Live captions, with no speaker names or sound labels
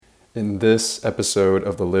In this episode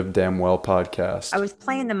of the Live Damn Well I podcast. was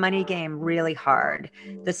playing the money game really hard,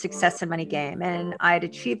 the success and money game. And I had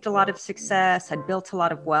achieved a lot of success. I'd built a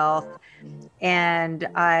lot of wealth. And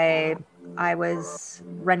I was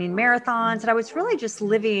running marathons and I was really just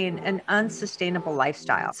living an unsustainable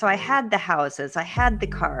lifestyle. So I had the houses, I had the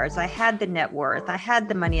cars, I had the net worth, I had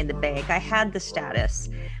the money in the bank, I had the status.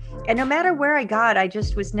 And no matter where I got, I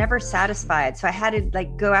just was never satisfied. So I had to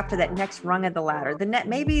like go after that next rung of the ladder.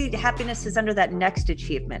 Maybe happiness is under that next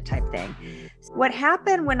achievement type thing. What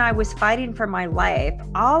happened when I was fighting for my life,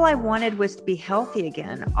 all I wanted was to be healthy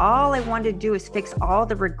again. All I wanted to do was fix all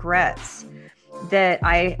the regrets that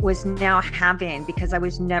I was now having because I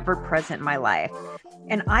was never present in my life.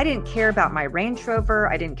 And I didn't care about my Range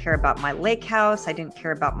Rover. I didn't care about my lake house. I didn't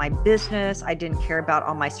care about my business. I didn't care about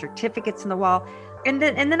all my certificates in the wall. And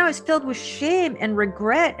then I was filled with shame and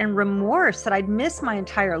regret and remorse that I'd missed my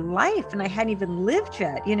entire life and I hadn't even lived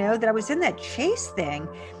yet, that I was in that chase thing.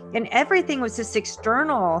 And everything was this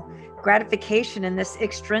external gratification and this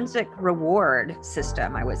extrinsic reward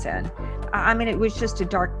system I was in. I mean, it was just a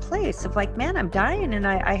dark place of like, man, I'm dying and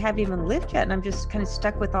I haven't even lived yet. And I'm just kind of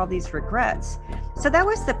stuck with all these regrets. So that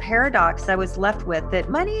was the paradox I was left with,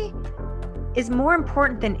 that money is more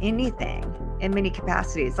important than anything in many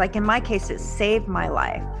capacities. Like in my case, it saved my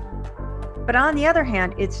life. But on the other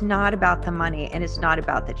hand, it's not about the money and it's not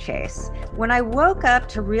about the chase. When I woke up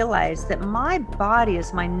to realize that my body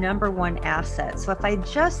is my number one asset. So if I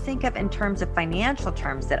just think of in terms of financial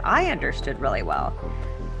terms that I understood really well,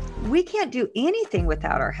 we can't do anything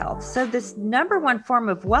without our health. So this number one form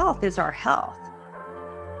of wealth is our health.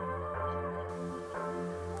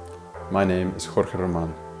 My name is Jorge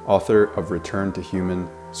Roman, author of Return to Human,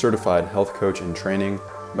 certified health coach in training,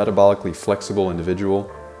 metabolically flexible individual,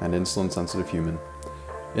 and insulin-sensitive human.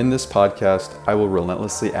 In this podcast, I will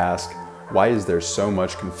relentlessly ask, why is there so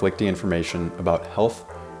much conflicting information about health,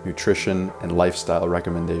 nutrition, and lifestyle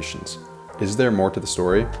recommendations? Is there more to the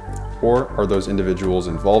story? Or are those individuals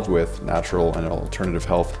involved with natural and alternative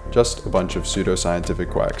health just a bunch of pseudoscientific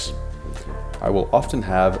quacks? I will often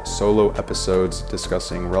have solo episodes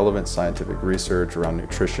discussing relevant scientific research around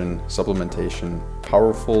nutrition, supplementation,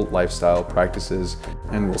 powerful lifestyle practices,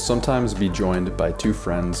 and will sometimes be joined by two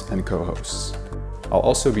friends and co-hosts. I'll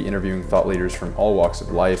also be interviewing thought leaders from all walks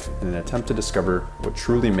of life in an attempt to discover what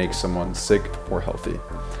truly makes someone sick or healthy.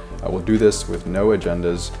 I will do this with no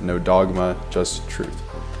agendas, no dogma, just truth,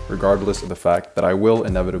 regardless of the fact that I will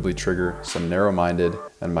inevitably trigger some narrow-minded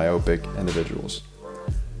and myopic individuals.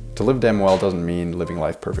 To live damn well doesn't mean living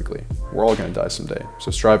life perfectly. We're all going to die someday,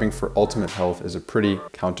 so striving for ultimate health is a pretty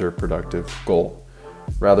counterproductive goal.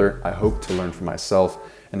 Rather, I hope to learn from myself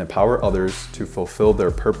and empower others to fulfill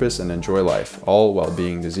their purpose and enjoy life, all while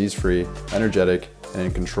being disease-free, energetic, and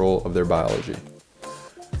in control of their biology.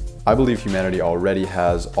 I believe humanity already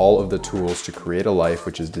has all of the tools to create a life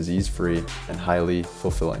which is disease-free and highly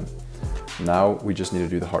fulfilling. Now we just need to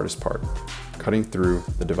do the hardest part, cutting through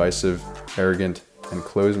the divisive, arrogant, and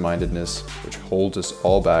closed-mindedness which holds us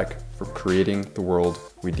all back from creating the world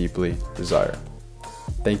we deeply desire.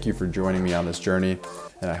 Thank you for joining me on this journey,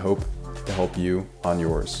 and I hope to help you on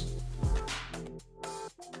yours.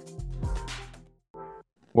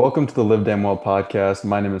 Welcome to the Live Damn Well podcast.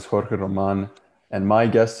 My name is Jorge Roman, and my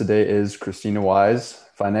guest today is Christina Wise,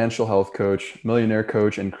 financial health coach, millionaire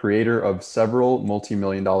coach, and creator of several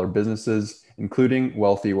multi-million-dollar businesses, including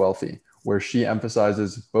Wealthy Wealthy, where she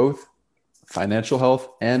emphasizes both financial health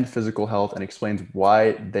and physical health and explains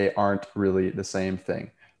why they aren't really the same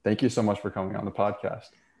thing. Thank you so much for coming on the podcast.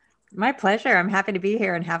 My pleasure. I'm happy to be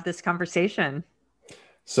here and have this conversation.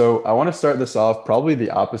 So I want to start this off probably the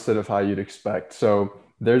opposite of how you'd expect. So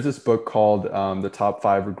there's this book called The Top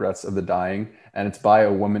 5 Regrets of the Dying, and it's by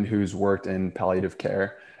a woman who's worked in palliative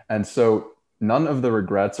care. And so none of the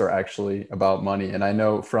regrets are actually about money. And I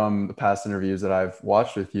know from the past interviews that I've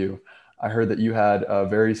watched with you, I heard that you had a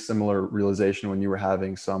very similar realization when you were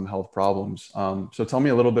having some health problems. So tell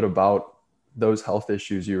me a little bit about those health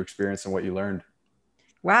issues you experienced and what you learned.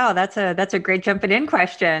 Wow, that's a great jumping in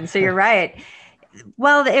question. So you're right.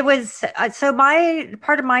 Well, it was so my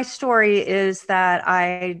part of my story is that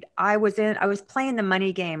I was playing the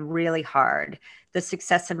money game really hard, the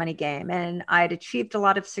success and money game, and I'd achieved a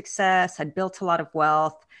lot of success. I'd built a lot of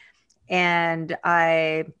wealth, and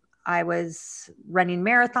I was running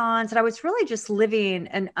marathons and I was really just living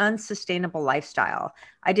an unsustainable lifestyle.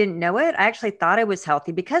 I didn't know it. I actually thought I was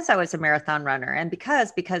healthy because I was a marathon runner and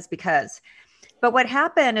because. But what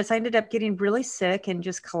happened is I ended up getting really sick and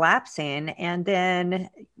just collapsing. And then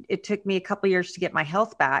it took me a couple of years to get my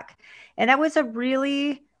health back. And that was a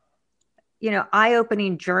really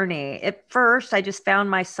eye-opening journey. At first, I just found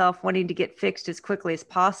myself wanting to get fixed as quickly as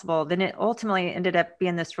possible. Then it ultimately ended up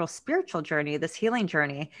being this real spiritual journey, this healing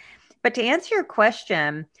journey. But to answer your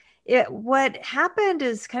question, what happened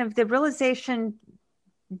is kind of the realization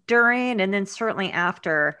during and then certainly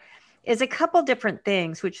after is a couple different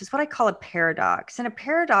things, which is what I call a paradox. And a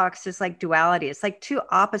paradox is like duality. It's like two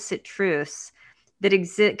opposite truths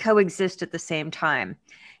that coexist at the same time.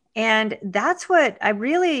 And that's what I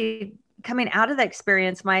really, coming out of that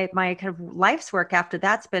experience, my kind of life's work after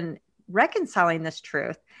that's been reconciling this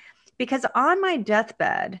truth. Because on my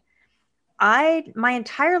deathbed, my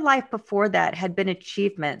entire life before that had been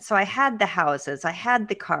achievement. So I had the houses, I had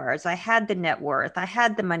the cars, I had the net worth, I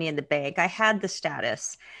had the money in the bank, I had the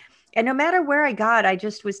status. And no matter where I got, I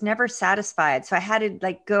just was never satisfied. So I had to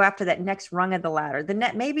like go after that next rung of the ladder.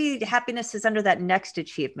 Maybe happiness is under that next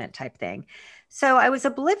achievement type thing. So I was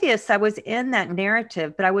oblivious. I was in that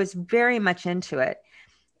narrative, but I was very much into it.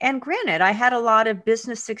 And granted, I had a lot of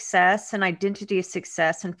business success and identity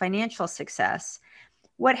success and financial success.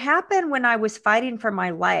 What happened when I was fighting for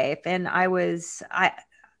my life, and I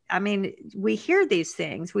mean, we hear these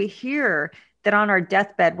things. We hear that on our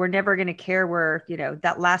deathbed, we're never going to care where,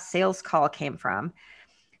 that last sales call came from.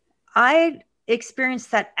 I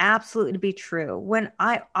experienced that absolutely to be true. When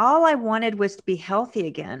all I wanted was to be healthy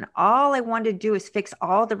again. All I wanted to do is fix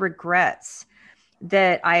all the regrets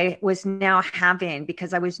that I was now having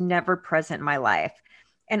because I was never present in my life.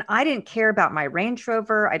 And I didn't care about my Range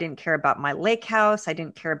Rover. I didn't care about my lake house. I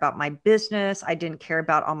didn't care about my business. I didn't care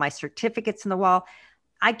about all my certificates in the wall.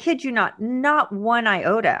 I kid you not one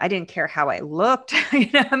iota. I didn't care how I looked.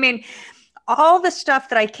 I mean, all the stuff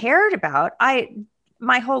that I cared about,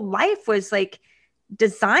 my whole life was like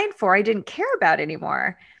designed for, I didn't care about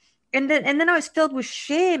anymore. And then I was filled with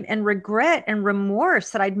shame and regret and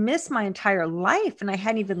remorse that I'd missed my entire life and I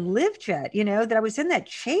hadn't even lived yet, that I was in that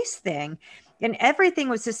chase thing. And everything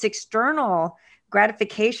was this external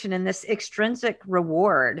gratification and this extrinsic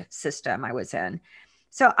reward system I was in.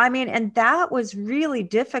 So, I mean, and that was really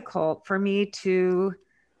difficult for me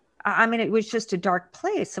it was just a dark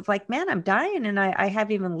place of like, man, I'm dying and I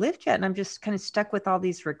haven't even lived yet. And I'm just kind of stuck with all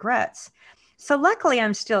these regrets. So luckily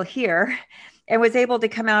I'm still here and was able to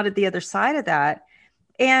come out at the other side of that.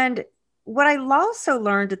 And what I also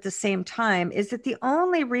learned at the same time is that the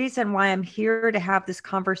only reason why I'm here to have this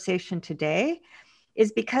conversation today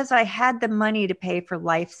is because I had the money to pay for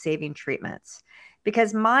life-saving treatments,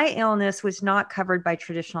 because my illness was not covered by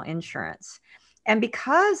traditional insurance. And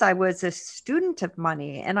because I was a student of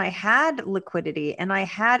money and I had liquidity and I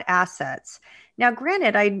had assets. Now,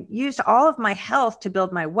 granted, I used all of my health to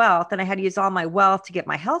build my wealth and I had to use all my wealth to get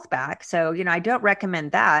my health back. So, I don't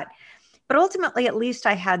recommend that. But ultimately, at least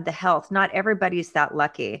I had the health. Not everybody's that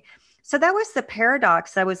lucky. So that was the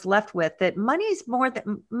paradox I was left with, that money is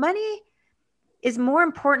more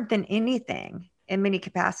important than anything in many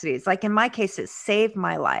capacities. Like in my case, it saved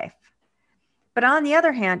my life. But on the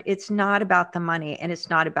other hand, it's not about the money and it's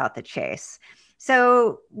not about the chase.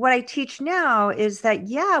 So what I teach now is that,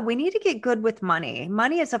 yeah, we need to get good with money.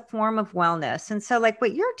 Money is a form of wellness. And so like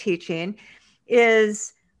what you're teaching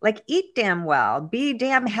is like eat damn well, be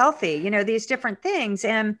damn healthy, these different things.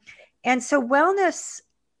 And so wellness,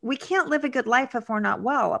 we can't live a good life if we're not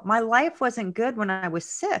well. My life wasn't good when I was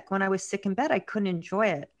sick. When I was sick in bed, I couldn't enjoy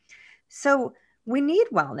it. So we need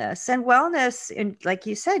wellness, and wellness, and like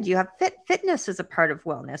you said, you have fitness is a part of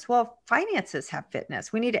wellness. Well, finances have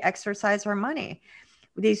fitness. We need to exercise our money,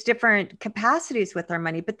 these different capacities with our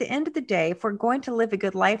money. But at the end of the day, if we're going to live a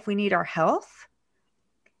good life, we need our health.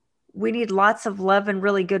 We need lots of love and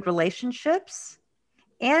really good relationships,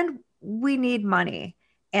 and we need money.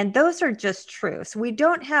 And those are just true. So we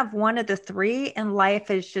don't have one of the three, and life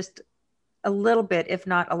is just a little bit, if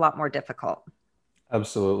not a lot more difficult.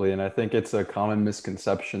 Absolutely. And I think it's a common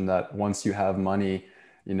misconception that once you have money,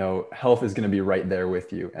 health is going to be right there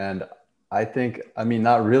with you. And I think,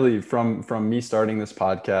 not really, from me starting this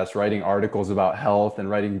podcast, writing articles about health and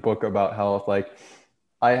writing book about health, like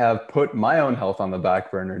I have put my own health on the back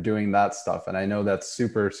burner doing that stuff. And I know that's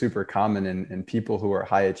super, super common in people who are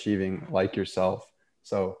high achieving like yourself.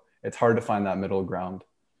 So it's hard to find that middle ground.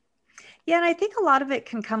 Yeah. And I think a lot of it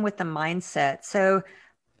can come with the mindset. So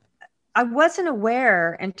I wasn't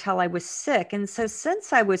aware until I was sick. And so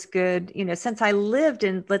since I was good, since I lived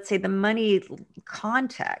in, let's say, the money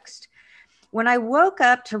context, when I woke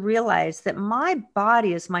up to realize that my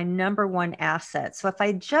body is my number one asset. So if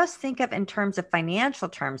I just think of in terms of financial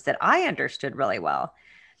terms that I understood really well,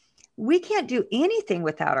 we can't do anything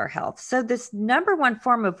without our health. So this number one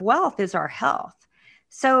form of wealth is our health.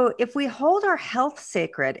 So if we hold our health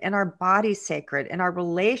sacred and our body sacred and our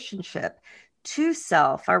relationship to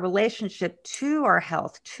self, our relationship to our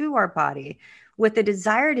health, to our body, with the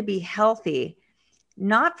desire to be healthy,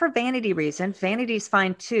 not for vanity reasons, vanity is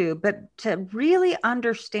fine too, but to really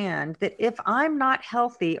understand that if I'm not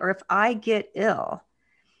healthy or if I get ill,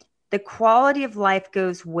 the quality of life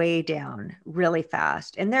goes way down really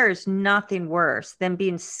fast. And there is nothing worse than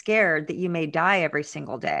being scared that you may die every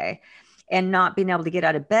single day and not being able to get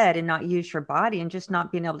out of bed and not use your body and just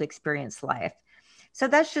not being able to experience life. So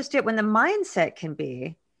that's just it. When the mindset can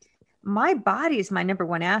be, my body is my number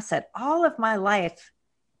one asset. All of my life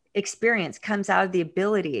experience comes out of the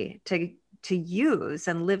ability to use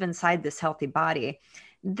and live inside this healthy body.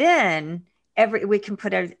 Then we can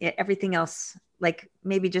put everything else, like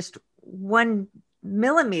maybe just 1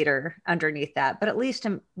 millimeter underneath that, but at least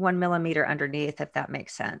 1 millimeter underneath, if that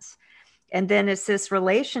makes sense. And then it's this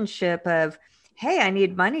relationship of, hey, I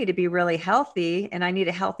need money to be really healthy, and I need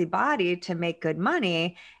a healthy body to make good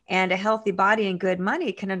money. And a healthy body and good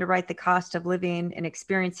money can underwrite the cost of living and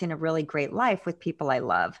experiencing a really great life with people I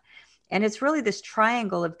love. And it's really this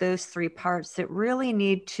triangle of those three parts that really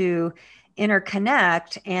need to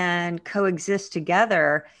interconnect and coexist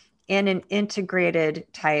together in an integrated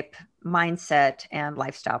type mindset and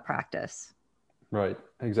lifestyle practice. Right,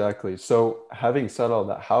 exactly. So having said all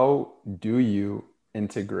that, how do you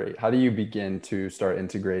integrate? How do you begin to start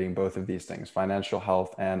integrating both of these things, financial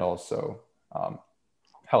health and also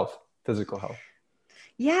health, physical health?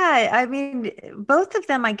 Yeah, I mean, both of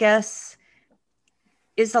them, I guess,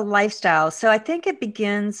 is a lifestyle. So I think it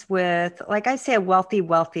begins with, like I say, a wealthy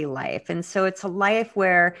life. And so it's a life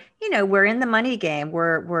where, we're in the money game,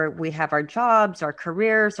 we have our jobs, our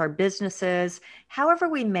careers, our businesses, however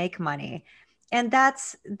we make money. And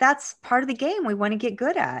that's part of the game we want to get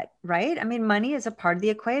good at, right? I mean, money is a part of the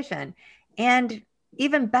equation. And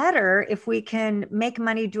even better if we can make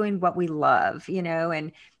money doing what we love,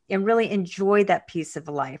 and really enjoy that piece of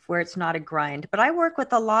life where it's not a grind. But I work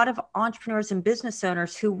with a lot of entrepreneurs and business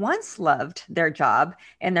owners who once loved their job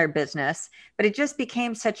and their business, but it just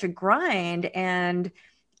became such a grind, and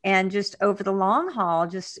just over the long haul,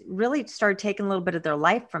 just really started taking a little bit of their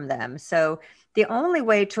life from them. So the only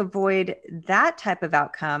way to avoid that type of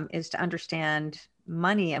outcome is to understand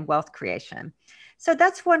money and wealth creation. So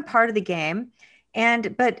that's one part of the game.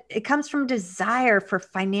 But it comes from desire for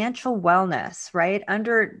financial wellness, right?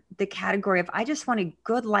 Under the category of, I just want a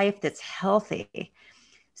good life that's healthy.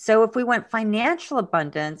 So if we want financial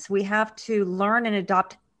abundance, we have to learn and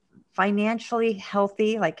adopt financially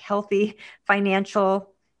healthy, like healthy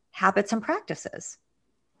financial habits and practices.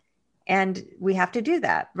 And we have to do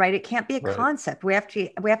that, right? It can't be a Right. concept. We have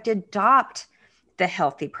to adopt the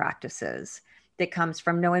healthy practices that comes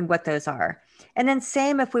from knowing what those are. And then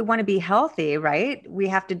same if we want to be healthy, right? We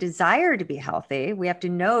have to desire to be healthy. We have to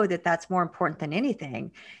know that that's more important than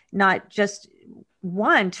anything, not just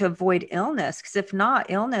one to avoid illness. Because if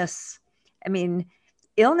not, I mean,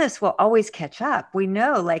 illness will always catch up. We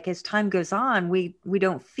know, like as time goes on, we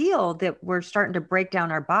don't feel that we're starting to break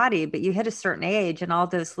down our body, but you hit a certain age and all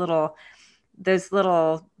those little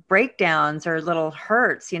breakdowns or little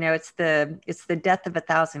hurts, it's the death of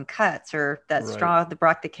 1,000 cuts, or that Right. straw that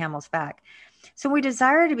brought the camel's back. So we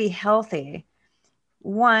desire to be healthy,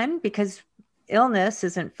 one, because illness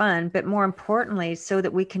isn't fun, but more importantly, so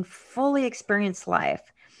that we can fully experience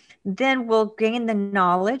life. Then we'll gain the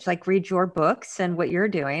knowledge, like read your books and what you're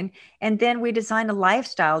doing. And then we design a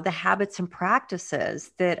lifestyle, the habits and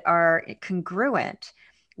practices that are congruent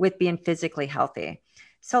with being physically healthy.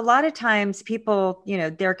 So a lot of times people,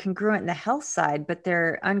 they're congruent in the health side, but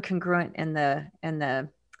they're uncongruent in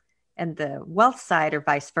the wealth side, or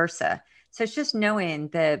vice versa. So it's just knowing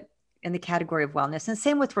that in the category of wellness, and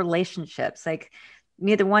same with relationships, like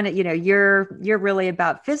neither one, you're really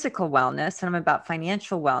about physical wellness and I'm about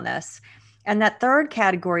financial wellness. And that third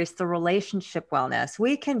category is the relationship wellness.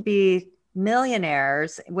 We can be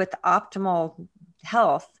millionaires with optimal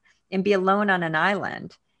health and be alone on an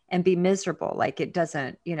island and be miserable. Like it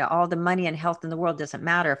doesn't, all the money and health in the world doesn't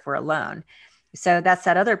matter if we're alone. So that's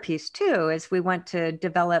that other piece too, is we want to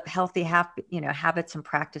develop healthy habits and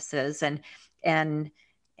practices, and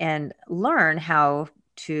learn how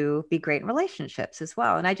to be great in relationships as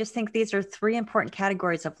well. And I just think these are three important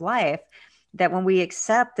categories of life that when we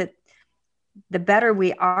accept that the better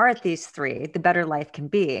we are at these three, the better life can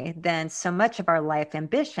be, then so much of our life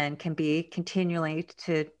ambition can be continually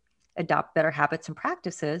to adopt better habits and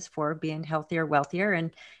practices for being healthier, wealthier,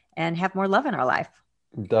 and have more love in our life.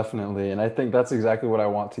 Definitely. And I think that's exactly what I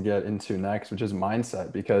want to get into next, which is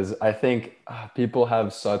mindset, because I think people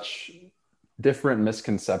have such different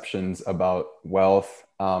misconceptions about wealth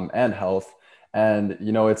and health. And,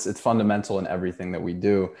 it's fundamental in everything that we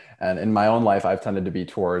do. And in my own life, I've tended to be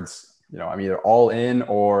towards, I'm either all in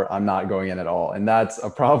or I'm not going in at all. And that's a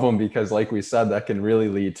problem because, like we said, that can really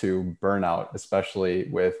lead to burnout, especially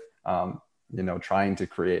with, trying to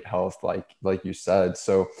create health, like you said.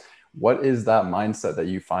 So what is that mindset that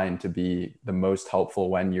you find to be the most helpful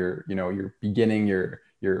when you're beginning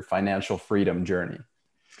your financial freedom journey?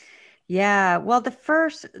 Yeah, well,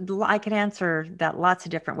 I can answer that lots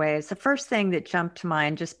of different ways. The first thing that jumped to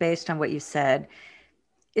mind, just based on what you said,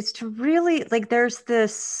 is to really there's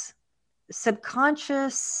this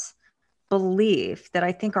subconscious belief that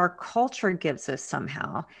I think our culture gives us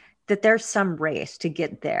somehow that there's some race to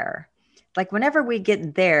get there. Like whenever we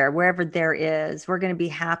get there, wherever there is, we're going to be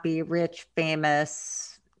happy, rich,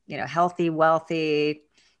 famous, healthy, wealthy,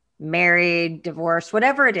 married, divorced,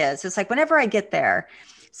 whatever it is. It's like whenever I get there.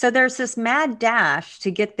 So there's this mad dash to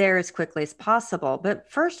get there as quickly as possible. But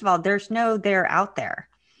first of all, there's no there out there.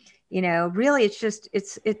 Really,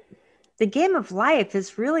 the game of life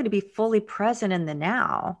is really to be fully present in the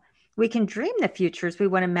now. We can dream the futures we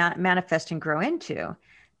want to manifest and grow into,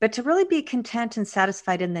 but to really be content and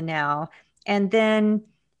satisfied in the now. And then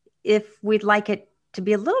if we'd like it to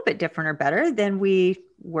be a little bit different or better, then we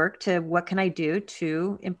work to what can I do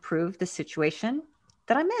to improve the situation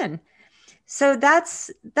that I'm in. So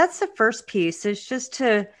that's the first piece, is just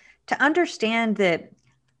to understand that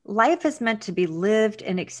life is meant to be lived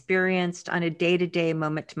and experienced on a day-to-day,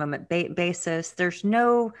 moment-to-moment basis. There's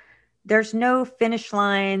no finish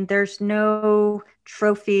line. There's no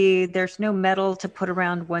trophy. There's no medal to put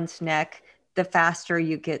around one's neck the faster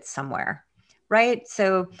you get somewhere, right?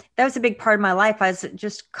 So that was a big part of my life. I was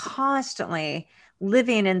just constantly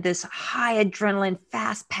living in this high adrenaline,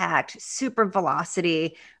 fast-packed, super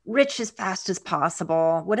velocity, rich as fast as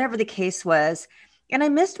possible, whatever the case was. And I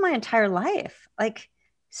missed my entire life.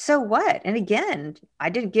 So what? And again, I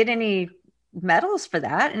didn't get any medals for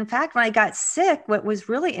that. In fact, when I got sick, what was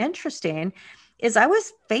really interesting is I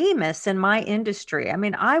was famous in my industry. I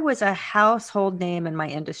mean, I was a household name in my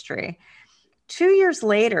industry. 2 years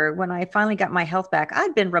later, when I finally got my health back,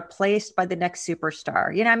 I'd been replaced by the next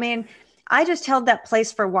superstar. I just held that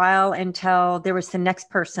place for a while until there was the next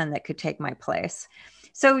person that could take my place.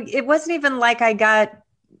 So it wasn't even like I got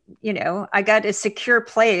a secure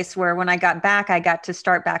place where when I got back, I got to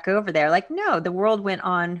start back over there. No, the world went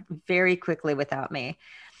on very quickly without me.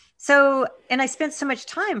 So, and I spent so much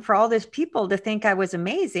time for all those people to think I was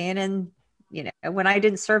amazing. And, when I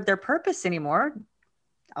didn't serve their purpose anymore,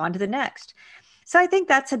 on to the next. So I think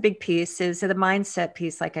that's a big piece, is the mindset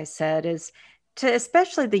piece, like I said, is to,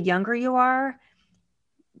 especially the younger you are,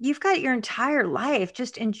 you've got your entire life.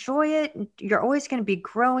 Just enjoy it. You're always going to be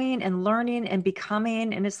growing and learning and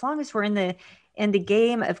becoming. And as long as we're in the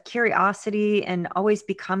game of curiosity and always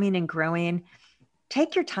becoming and growing,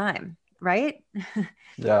 take your time, right?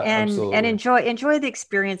 Yeah, and absolutely. enjoy the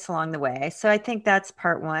experience along the way. So I think that's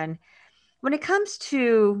part one. When it comes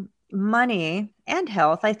to money and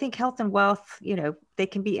health, I think health and wealth, they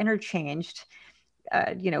can be interchanged.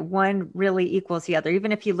 One really equals the other.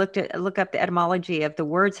 Even if you look up the etymology of the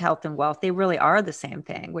words health and wealth, they really are the same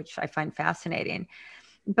thing, which I find fascinating.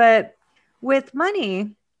 But with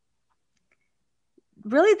money,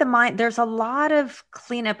 really there's a lot of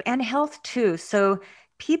cleanup, and health too. So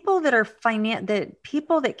people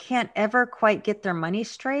that can't ever quite get their money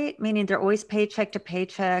straight, meaning they're always paycheck to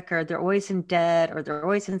paycheck, or they're always in debt, or they're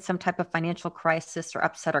always in some type of financial crisis or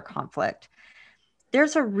upset or conflict.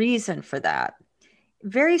 There's a reason for that.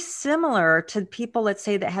 Very similar to people, let's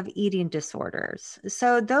say, that have eating disorders.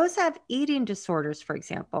 So those that have eating disorders, for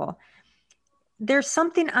example, there's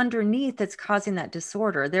something underneath that's causing that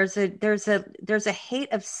disorder. There's a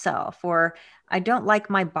hate of self, or I don't like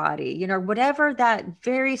my body, whatever that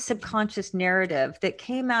very subconscious narrative that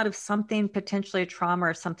came out of something, potentially a trauma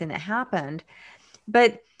or something that happened.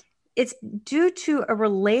 But it's due to a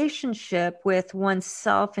relationship with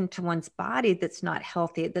oneself and to one's body that's not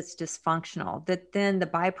healthy, that's dysfunctional, that then the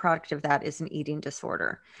byproduct of that is an eating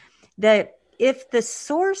disorder. That if the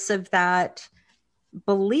source of that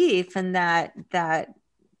belief and that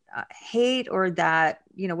hate, or that,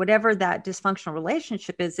 whatever that dysfunctional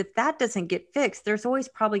relationship is, if that doesn't get fixed, there's always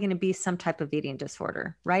probably going to be some type of eating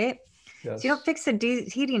disorder, right? Yes. So you don't fix a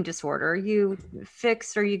eating disorder, you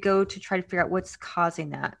fix, or you go to try to figure out what's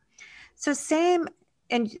causing that. So same,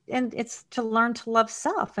 and it's to learn to love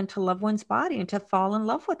self and to love one's body and to fall in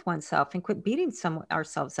love with oneself and quit beating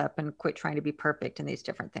ourselves up and quit trying to be perfect in these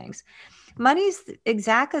different things. Money's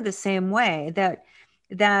exactly the same way.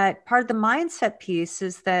 That part of the mindset piece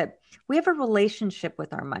is that we have a relationship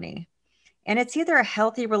with our money. And it's either a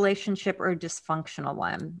healthy relationship or a dysfunctional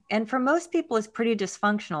one. And for most people, it's pretty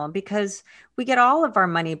dysfunctional because we get all of our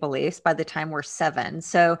money beliefs by the time we're 7.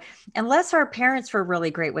 So unless our parents were really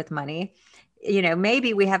great with money,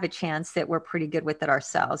 maybe we have a chance that we're pretty good with it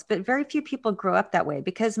ourselves. But very few people grow up that way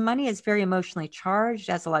because money is very emotionally charged,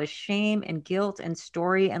 has a lot of shame and guilt and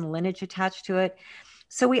story and lineage attached to it.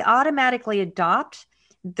 So we automatically adopt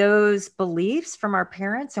those beliefs from our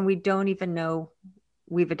parents, and we don't even know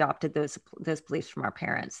we've adopted those beliefs from our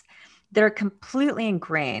parents. They're completely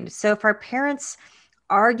ingrained. So if our parents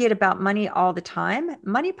argued about money all the time,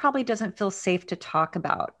 money probably doesn't feel safe to talk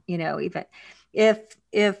about. Even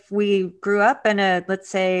if we grew up in a, let's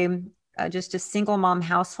say, just a single mom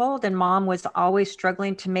household, and mom was always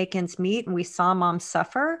struggling to make ends meet, and we saw mom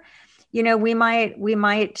suffer, we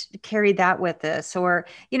might carry that with us, or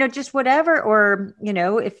just whatever. Or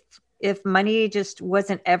if money just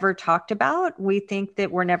wasn't ever talked about, we think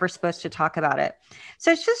that we're never supposed to talk about it.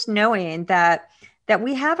 So it's just knowing that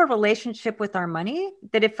we have a relationship with our money,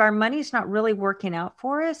 that if our money's not really working out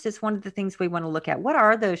for us, is one of the things we want to look at. What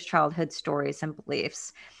are those childhood stories and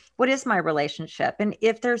beliefs? What is my relationship? And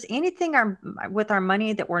if there's anything with our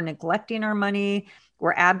money that we're neglecting our money,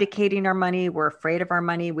 we're abdicating our money, we're afraid of our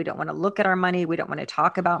money, we don't want to look at our money, we don't want to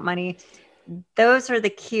talk about money, those are the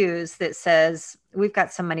cues that says we've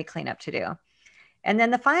got some money cleanup to do. And then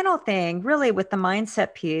the final thing, really, with the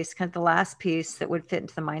mindset piece, kind of the last piece that would fit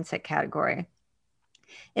into the mindset category,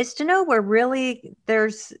 is to know where really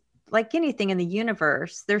there's, like anything in the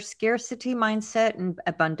universe, there's scarcity mindset and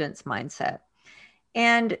abundance mindset.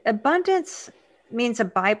 And abundance means a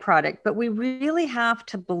byproduct, but we really have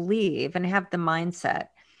to believe and have the mindset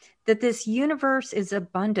that this universe is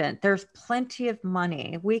abundant. There's plenty of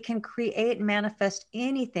money. We can create and manifest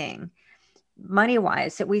anything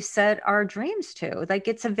money-wise that we set our dreams to. Like,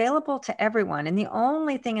 it's available to everyone. And the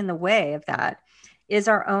only thing in the way of that is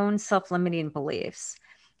our own self-limiting beliefs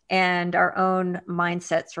and our own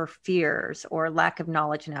mindsets or fears or lack of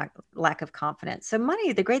knowledge and lack of confidence. So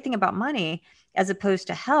money, the great thing about money, as opposed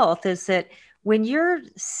to health, is that when you're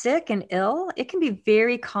sick and ill, it can be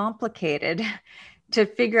very complicated to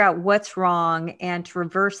figure out what's wrong and to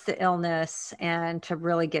reverse the illness and to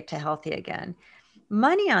really get to healthy again.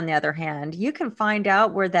 Money, on the other hand, you can find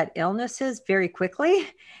out where that illness is very quickly.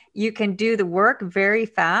 You can do the work very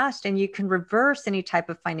fast, and you can reverse any type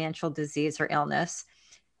of financial disease or illness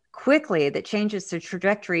quickly that changes the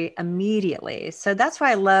trajectory immediately. So that's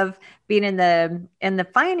why I love being in the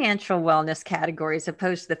financial wellness category as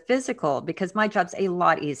opposed to the physical, because my job's a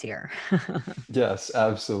lot easier. Yes,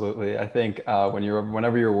 absolutely. I think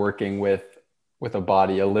whenever you're working with a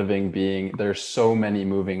body, a living being, there's so many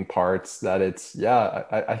moving parts that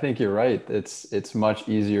I think you're right. It's much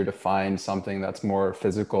easier to find something that's more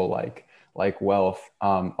physical, like wealth.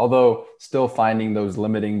 Although still finding those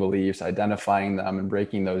limiting beliefs, identifying them and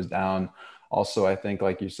breaking those down, also, I think,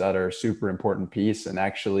 like you said, are a super important piece, and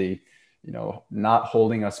actually, not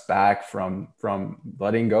holding us back from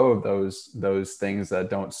letting go of those things that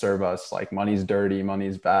don't serve us, like money's dirty,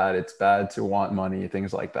 money's bad, it's bad to want money,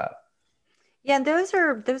 things like that. Yeah, and those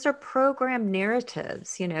are programmed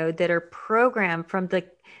narratives, that are programmed from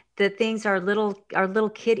the things our little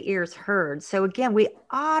kid ears heard. So again, we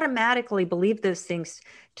automatically believe those things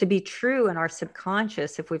to be true in our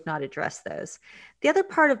subconscious if we've not addressed those. The other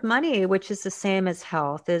part of money, which is the same as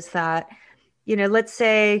health, is that, let's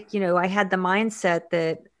say, I had the mindset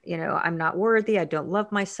that, I'm not worthy, I don't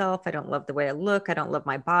love myself, I don't love the way I look, I don't love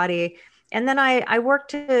my body. And then I work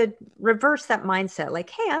to reverse that mindset. Like,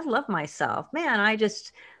 hey, I love myself, man.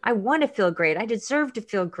 I want to feel great. I deserve to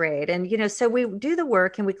feel great. And, so we do the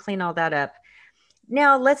work and we clean all that up.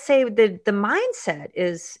 Now, let's say the mindset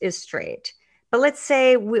is straight, but let's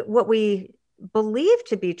say what we believe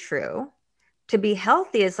to be true, to be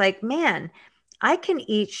healthy, is like, man, I can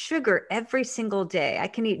eat sugar every single day. I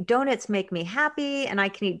can eat donuts, make me happy. And I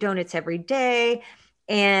can eat donuts every day.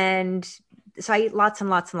 And so I eat lots and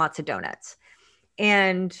lots and lots of donuts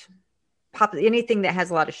and anything that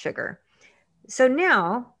has a lot of sugar. So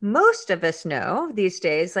now most of us know these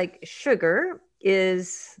days, like, sugar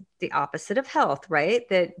is the opposite of health, right?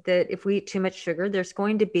 That if we eat too much sugar, there's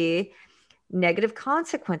going to be negative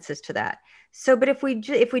consequences to that. So, but if we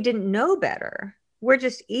didn't know better, we're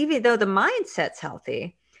just, even though the mindset's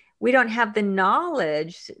healthy, we don't have the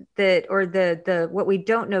knowledge that, or the what we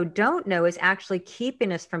don't know is actually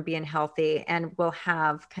keeping us from being healthy, and will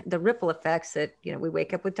have the ripple effects that, we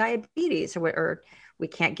wake up with diabetes, or we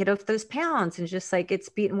can't get off those pounds, and just like it's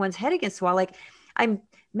beating one's head against the wall. Like, I'm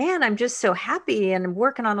just so happy and I'm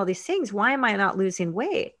working on all these things. Why am I not losing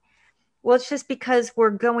weight? Well, it's just because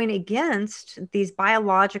we're going against these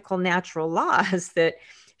biological natural laws that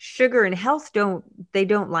sugar and health don't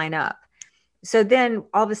line up. So then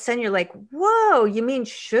all of a sudden you're like, whoa, you mean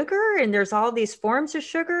sugar? And there's all these forms of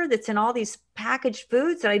sugar that's in all these packaged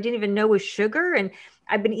foods that I didn't even know was sugar. And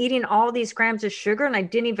I've been eating all these grams of sugar and I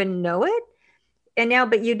didn't even know it. And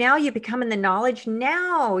now you become in the knowledge.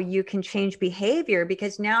 Now you can change behavior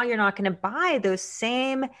because now you're not going to buy those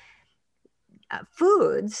same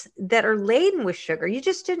foods that are laden with sugar. You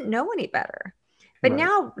just didn't know any better. But Right.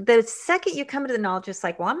 now the second you come to the knowledge, it's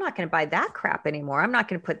like, well, I'm not going to buy that crap anymore. I'm not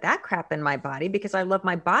going to put that crap in my body because I love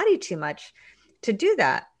my body too much to do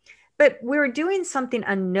that. But we were doing something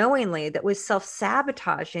unknowingly that was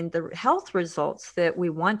self-sabotaging the health results that we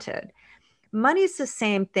wanted. Money's the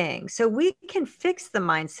same thing. So we can fix the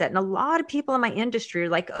mindset. And a lot of people in my industry are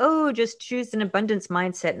like, oh, just choose an abundance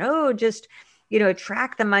mindset. And oh, just,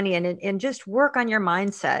 attract the money and just work on your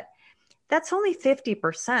mindset. That's only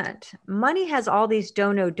 50%. Money has all these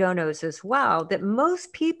donos as well that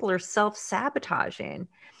most people are self-sabotaging,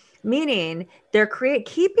 meaning they're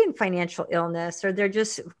keeping financial illness, or they're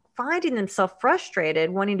just finding themselves frustrated,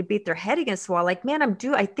 wanting to beat their head against the wall. Like, man,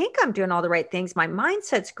 I think I'm doing all the right things. My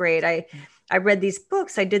mindset's great. I read these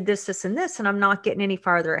books. I did this, and this, and I'm not getting any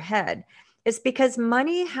farther ahead. It's because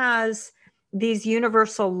money has these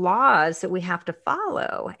universal laws that we have to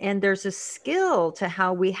follow. And there's a skill to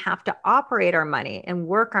how we have to operate our money and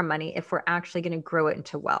work our money if we're actually going to grow it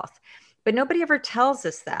into wealth. But nobody ever tells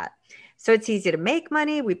us that. So it's easy to make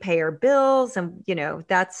money. We pay our bills, and,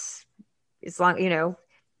 that's as long,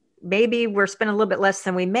 maybe we're spending a little bit less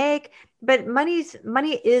than we make, but money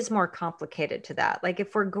is more complicated to that. Like,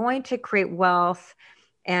 if we're going to create wealth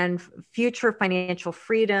and future financial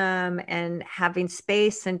freedom and having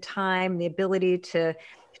space and time, the ability to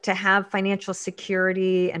have financial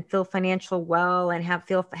security and feel financial well and have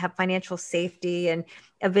financial safety and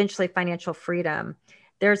eventually financial freedom,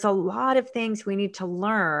 there's a lot of things we need to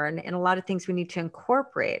learn and a lot of things we need to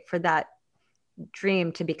incorporate for that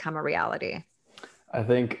dream to become a reality. I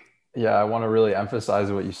think, yeah, I want to really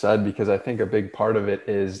emphasize what you said, because I think a big part of it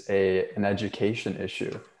is an education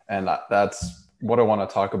issue. And that's what I want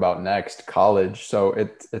to talk about next, college. So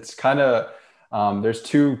it's kind of, there's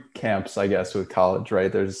two camps, I guess, with college,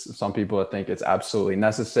 right? There's some people that think it's absolutely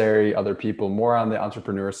necessary. Other people more on the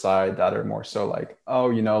entrepreneur side that are more so like, oh,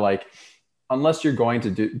 like, unless you're going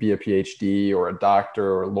to be a PhD or a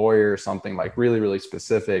doctor or a lawyer or something like really, really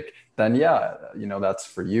specific, then yeah, that's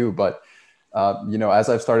for you. But as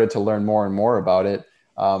I've started to learn more and more about it,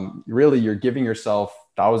 really you're giving yourself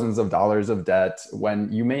thousands of dollars of debt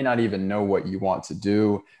when you may not even know what you want to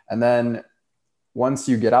do. And then once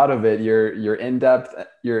you get out of it, you're in debt,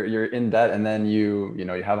 you're in debt. And then you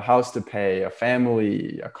have a house to pay, a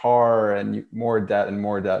family, a car, and more debt and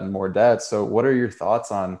more debt and more debt. So what are your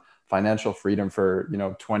thoughts on financial freedom for,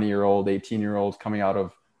 20-year-old, 18-year-olds coming out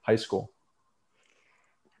of high school?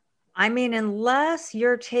 I mean, unless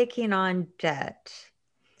you're taking on debt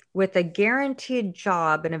with a guaranteed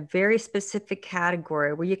job in a very specific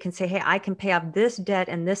category where you can say, hey, I can pay off this debt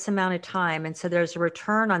in this amount of time. And so there's a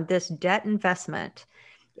return on this debt investment.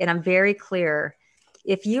 And I'm very clear.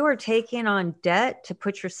 If you are taking on debt to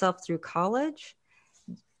put yourself through college,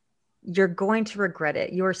 you're going to regret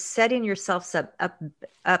it. You're setting yourselves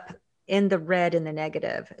up in the red, in the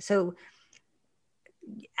negative. So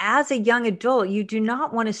as a young adult, you do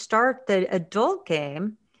not want to start the adult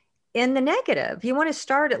game in the negative. You want to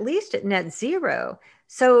start at least at net zero.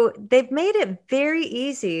 So they've made it very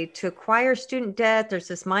easy to acquire student debt. There's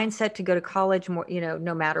this mindset to go to college more,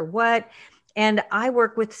 no matter what. And I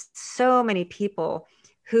work with so many people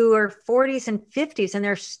who are 40s and 50s, and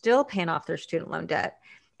they're still paying off their student loan debt.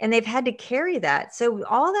 And they've had to carry that. So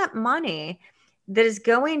all that money that is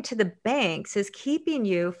going to the banks is keeping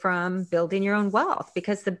you from building your own wealth,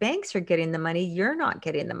 because the banks are getting the money, you're not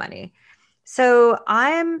getting the money. So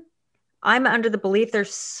I'm under the belief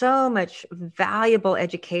there's so much valuable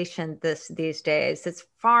education these days that's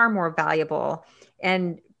far more valuable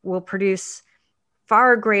and will produce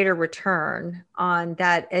far greater return on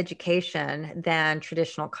that education than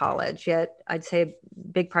traditional college. Yet I'd say a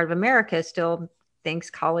big part of America still thinks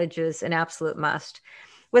college is an absolute must.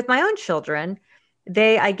 With my own children,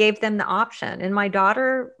 I gave them the option. And my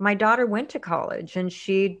daughter went to college, and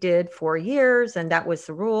she did 4 years, and that was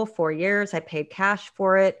the rule, 4 years. I paid cash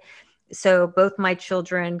for it. So both my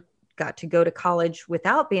children got to go to college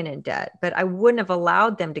without being in debt, but I wouldn't have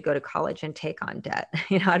allowed them to go to college and take on debt.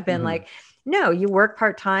 I'd been like, no, you work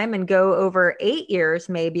part-time and go over 8 years,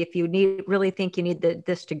 maybe, if you really think you need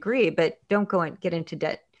this degree, but don't go and get into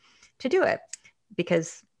debt to do it,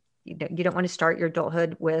 because you don't want to start your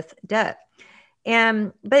adulthood with debt.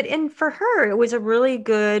 For her, it was a really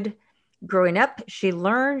good growing up. She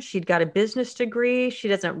learned, she'd got a business degree. She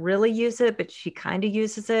doesn't really use it, but she kind of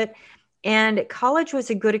uses it. And college was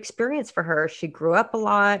a good experience for her. She grew up a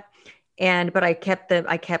lot. But I kept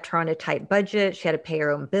her on a tight budget. She had to pay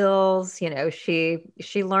her own bills.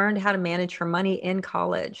 She learned how to manage her money in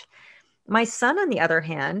college. My son, on the other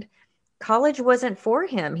hand, college wasn't for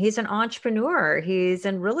him. He's an entrepreneur. He's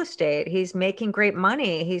in real estate. He's making great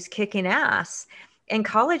money. He's kicking ass. And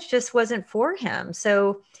college just wasn't for him.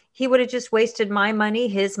 So he would have just wasted my money,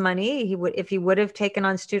 his money. If he would have taken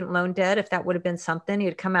on student loan debt, if that would have been something,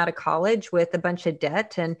 he'd come out of college with a bunch of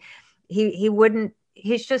debt, and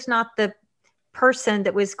he's just not the person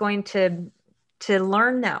that was going to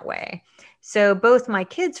learn that way. So both my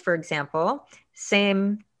kids, for example,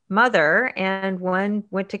 same mother, and one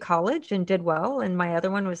went to college and did well, and my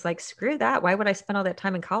other one was like, screw that. Why would I spend all that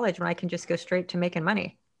time in college when I can just go straight to making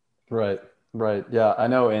money? Right. Right. Yeah. I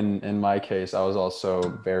know in my case, I was also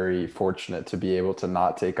very fortunate to be able to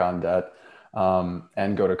not take on debt,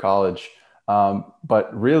 and go to college. But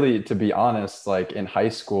really, to be honest, like in high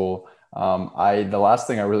school, the last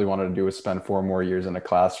thing I really wanted to do was spend 4 more years in a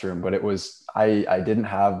classroom, but I didn't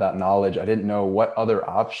have that knowledge. I didn't know what other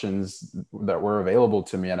options that were available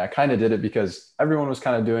to me. And I kind of did it because everyone was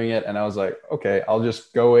kind of doing it. And I was like, okay, I'll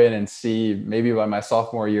just go in and see, maybe by my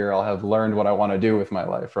sophomore year, I'll have learned what I want to do with my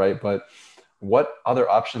life. Right. But what other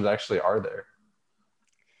options actually are there?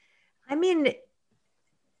 I mean,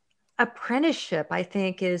 apprenticeship, I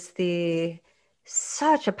think, is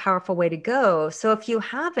such a powerful way to go. So if you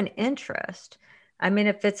have an interest, I mean,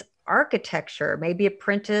 if it's architecture, maybe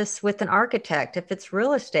apprentice with an architect. If it's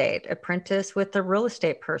real estate, apprentice with a real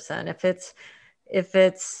estate person. If it's,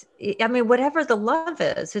 I mean, whatever the love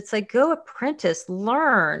is, it's like, go apprentice,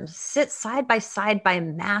 learn, sit side by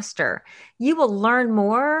master. You will learn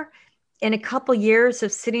more in a couple years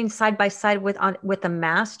of sitting side by side with a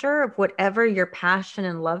master of whatever your passion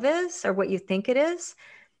and love is, or what you think it is,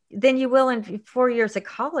 than you will in 4 years of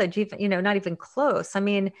college, even, not even close. I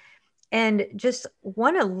mean, and just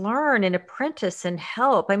want to learn and apprentice and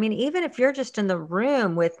help. I mean, even if you're just in the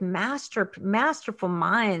room with masterful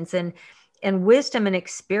minds and wisdom and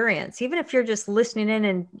experience, even if you're just listening in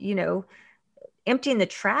and, emptying the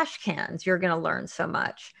trash cans, you're going to learn so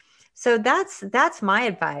much. So that's my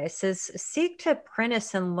advice, is seek to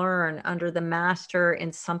apprentice and learn under the master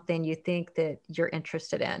in something you think that you're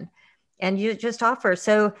interested in, and you just offer.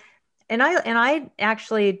 So, and I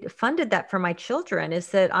actually funded that for my children, is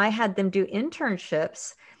that I had them do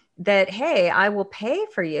internships that, hey, I will pay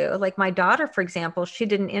for you. Like my daughter, for example, she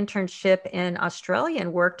did an internship in Australia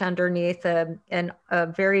and worked underneath a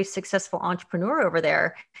very successful entrepreneur over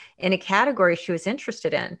there in a category she was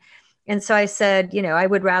interested in. And so I said, I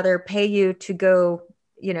would rather pay you to go,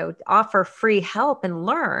 offer free help and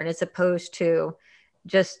learn, as opposed to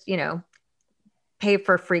just, pay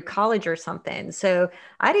for free college or something. So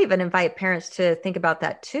I'd even invite parents to think about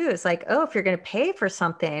that too. It's like, oh, if you're going to pay for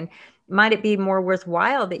something, might it be more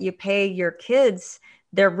worthwhile that you pay your kids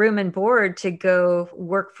their room and board to go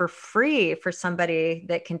work for free for somebody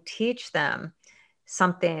that can teach them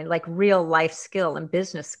something like real life skill and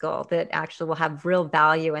business skill that actually will have real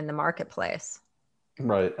value in the marketplace.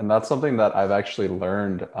 Right. And that's something that I've actually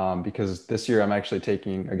learned, because this year I'm actually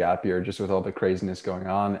taking a gap year just with all the craziness going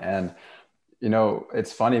on. And,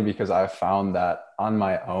 it's funny because I've found that on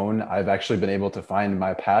my own, I've actually been able to find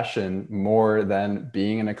my passion more than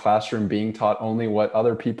being in a classroom, being taught only what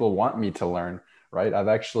other people want me to learn. Right. I've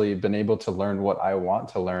actually been able to learn what I want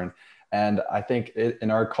to learn. And I think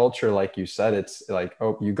in our culture, like you said, it's like,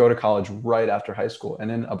 oh, you go to college right after high school.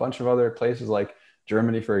 And in a bunch of other places like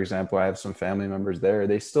Germany, for example, I have some family members there.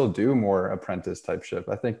 They still do more apprentice type shit.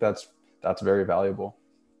 I think that's very valuable.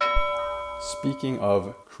 Speaking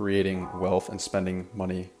of creating wealth and spending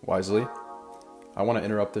money wisely, I want to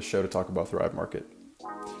interrupt this show to talk about Thrive Market.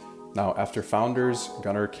 Now, after founders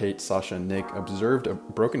Gunnar, Kate, Sasha, and Nick observed a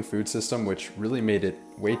broken food system which really made it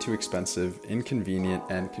way too expensive, inconvenient,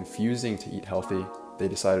 and confusing to eat healthy, they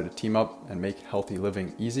decided to team up and make healthy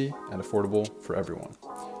living easy and affordable for everyone.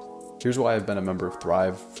 Here's why I've been a member of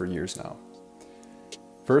Thrive for years now.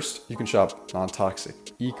 First, you can shop non-toxic,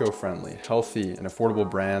 eco-friendly, healthy, and affordable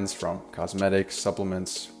brands from cosmetics,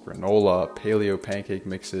 supplements, granola, paleo pancake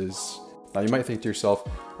mixes. Now you might think to yourself,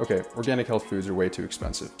 okay, organic health foods are way too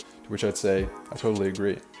expensive, to which I'd say, I totally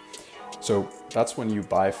agree. So that's when you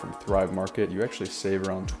buy from Thrive Market, you actually save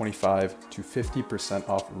around 25 to 50%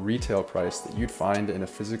 off retail price that you'd find in a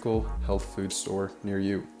physical health food store near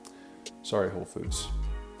you. Sorry, Whole Foods.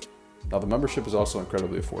 Now, the membership is also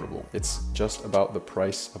incredibly affordable. It's just about the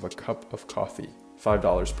price of a cup of coffee,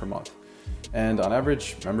 $5 per month. And on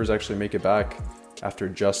average, members actually make it back after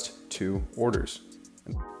just 2 orders.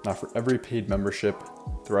 Now, for every paid membership,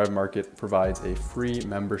 Thrive Market provides a free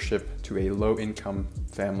membership to a low-income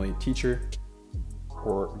family teacher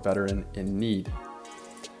or veteran in need.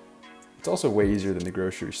 It's also way easier than the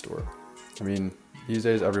grocery store. I mean, these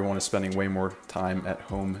days everyone is spending way more time at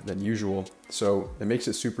home than usual, so it makes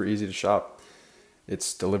it super easy to shop.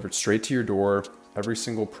 It's delivered straight to your door. Every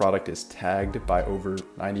single product is tagged by over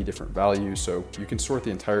 90 different values, so you can sort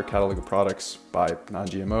the entire catalog of products by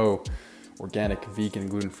non-GMO, organic, vegan,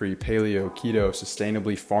 gluten-free, paleo, keto,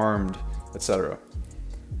 sustainably farmed, etc.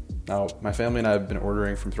 Now, my family and I have been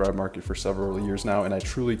ordering from Thrive Market for several years now, and I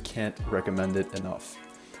truly can't recommend it enough,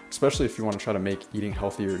 especially if you want to try to make eating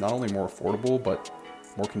healthier not only more affordable, but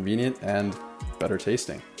more convenient and better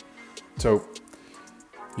tasting. So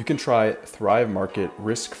you can try Thrive Market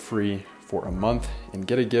risk-free for a month and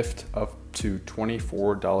get a gift up to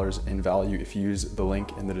 $24 in value if you use the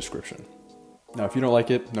link in the description. Now, if you don't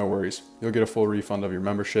like it, no worries. You'll get a full refund of your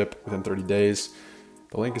membership within 30 days.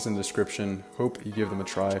 The link is in the description. Hope you give them a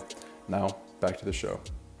try. Now, back to the show.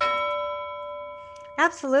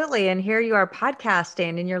 Absolutely. And here you are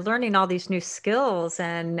podcasting and you're learning all these new skills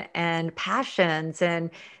and passions and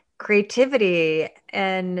creativity.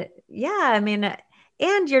 And yeah, I mean,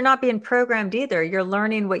 and you're not being programmed either. You're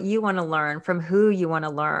learning what you want to learn from who you want to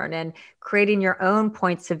learn and creating your own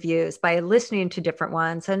points of views by listening to different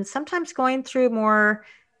ones and sometimes going through more,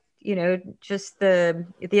 just the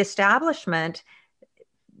establishment.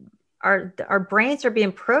 Our brains are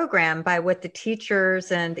being programmed by what the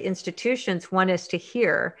teachers and the institutions want us to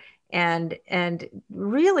hear. And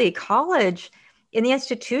really college and the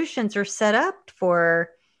institutions are set up for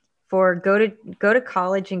go to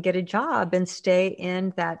college and get a job and stay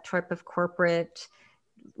in that type of corporate,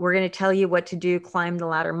 we're going to tell you what to do, climb the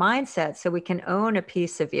ladder mindset so we can own a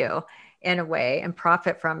piece of you in a way and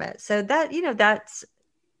profit from it. So that, that's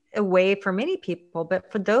a way for many people, but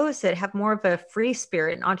for those that have more of a free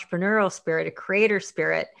spirit, an entrepreneurial spirit, a creator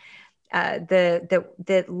spirit,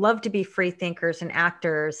 that love to be free thinkers and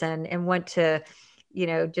actors and want to,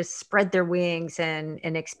 just spread their wings and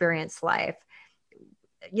experience life.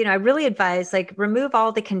 I really advise remove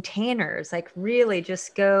all the containers, really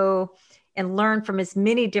just go and learn from as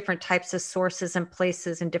many different types of sources and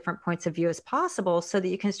places and different points of view as possible so that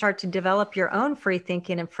you can start to develop your own free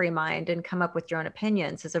thinking and free mind and come up with your own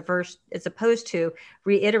opinions as opposed to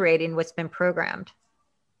reiterating what's been programmed.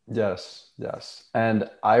 Yes. And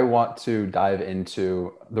I want to dive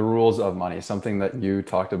into the rules of money, something that you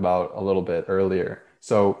talked about a little bit earlier.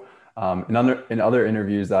 So in other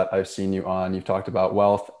interviews that I've seen you on, you've talked about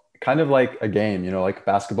wealth kind of like a game, like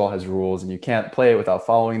basketball has rules and you can't play it without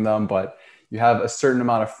following them, but you have a certain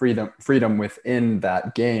amount of freedom within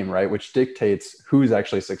that game, right? Which dictates who's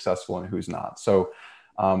actually successful and who's not. So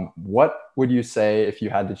what would you say if you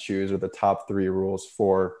had to choose are the top 3 rules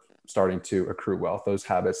for starting to accrue wealth, those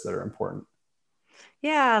habits that are important?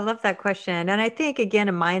 Yeah, I love that question. And I think, again,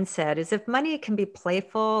 a mindset is if money can be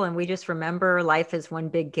playful and we just remember life is one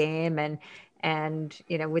big game and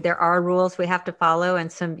there are rules we have to follow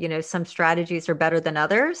and some strategies are better than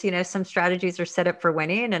others. Some strategies are set up for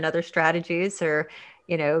winning and other strategies are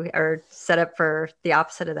set up for the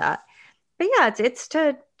opposite of that. But yeah, it's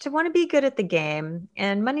to want to be good at the game.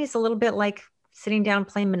 And money is a little bit like sitting down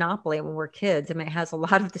playing Monopoly when we're kids. I mean, it has a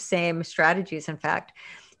lot of the same strategies, in fact.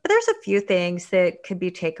 But there's a few things that could be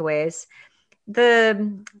takeaways.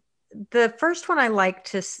 The first one a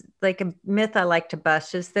myth I like to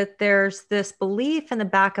bust is that there's this belief in the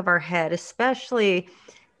back of our head, especially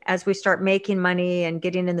as we start making money and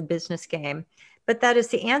getting in the business game, but that is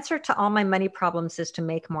the answer to all my money problems is to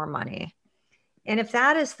make more money. And if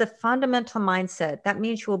that is the fundamental mindset, that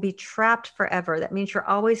means you will be trapped forever. That means you're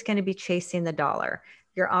always going to be chasing the dollar.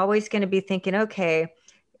 You're always going to be thinking, okay,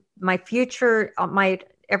 my future,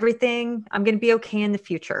 everything, I'm going to be okay in the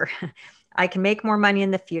future. I can make more money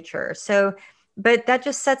in the future. So, but that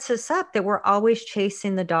just sets us up that we're always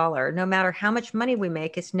chasing the dollar. No matter how much money we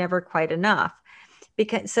make, it's never quite enough.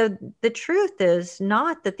 So the truth is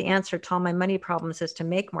not that the answer to all my money problems is to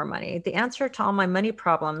make more money. The answer to all my money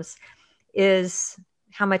problems is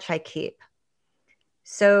how much I keep.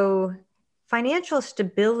 So financial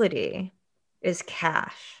stability is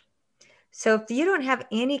cash. So if you don't have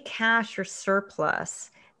any cash or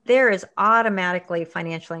surplus, there is automatically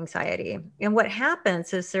financial anxiety. And what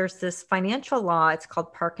happens is there's this financial law, it's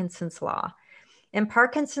called Parkinson's law. And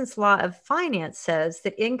Parkinson's law of finance says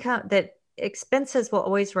that expenses will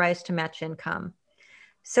always rise to match income.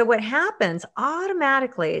 So what happens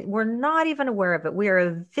automatically, we're not even aware of it. We are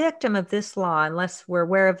a victim of this law unless we're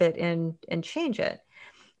aware of it and change it.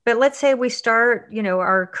 But let's say we start,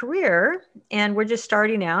 our career and we're just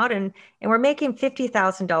starting out and we're making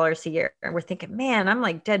 $50,000 a year. And we're thinking, man, I'm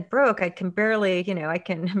like dead broke. I can barely, I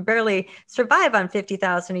can barely survive on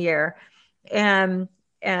 50,000 a year. And,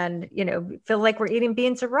 feel like we're eating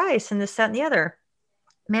beans of rice and this, that, and the other.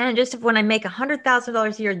 Man, just if when I make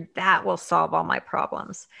 $100,000 a year, that will solve all my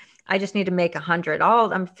problems. I just need to make 100.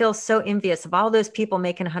 I feel so envious of all those people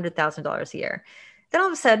making $100,000 a year. Then all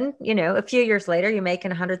of a sudden, a few years later, you're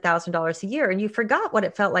making $100,000 a year, and you forgot what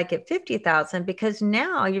it felt like at 50,000 because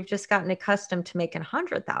now you've just gotten accustomed to making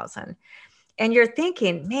 100,000, and you're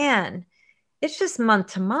thinking, man, it's just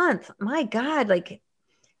month to month. My God, like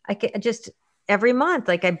I can just every month,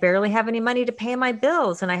 like I barely have any money to pay my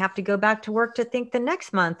bills, and I have to go back to work to think the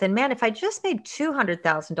next month. And man, if I just made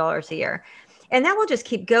 $200,000 a year, and that will just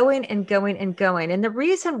keep going and going and going. And the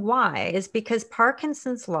reason why is because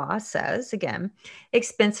Parkinson's law says, again,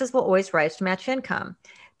 expenses will always rise to match income.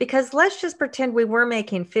 Because let's just pretend we were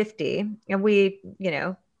making 50 and we,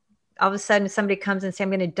 all of a sudden somebody comes and say, I'm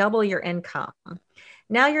going to double your income.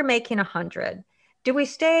 Now you're making 100. Do we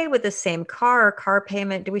stay with the same car or car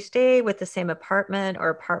payment? Do we stay with the same apartment or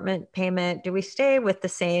apartment payment? Do we stay with the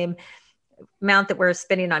same amount that we're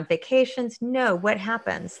spending on vacations? No. What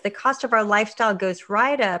happens? The cost of our lifestyle goes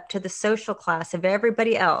right up to the social class of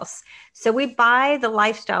everybody else. So we buy the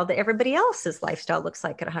lifestyle that everybody else's lifestyle looks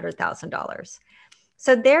like at $100,000.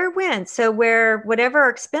 So there went. So where whatever our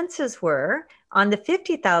expenses were on the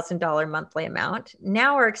 $50,000 monthly amount,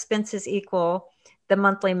 now our expenses equal the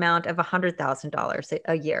monthly amount of $100,000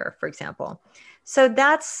 a year, for example. So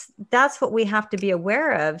that's what we have to be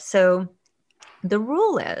aware of. So the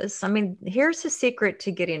rule is, here's the secret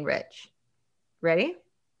to getting rich. Ready?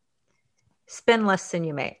 Spend less than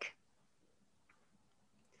you make.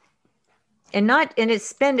 And it's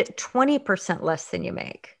spend 20% less than you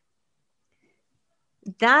make.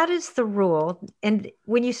 That is the rule. And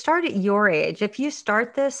when you start at your age, if you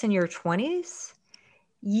start this in your 20s,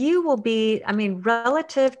 you will be,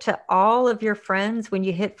 relative to all of your friends when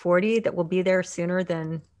you hit 40 that will be there sooner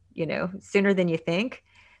than you think.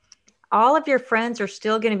 All of your friends are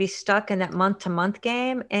still going to be stuck in that month to month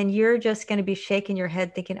game. And you're just going to be shaking your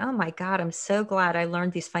head thinking, oh my God, I'm so glad I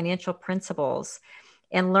learned these financial principles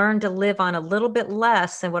and learned to live on a little bit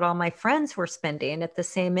less than what all my friends were spending at the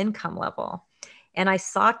same income level. And I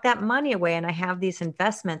socked that money away and I have these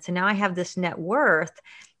investments. And now I have this net worth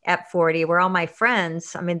at 40 where all my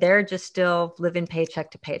friends, they're just still living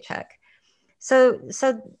paycheck to paycheck. So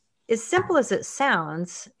as simple as it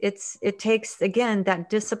sounds, it takes, again, that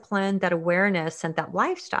discipline, that awareness, and that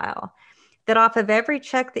lifestyle that off of every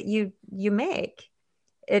check that you make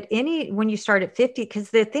when you start at 50, because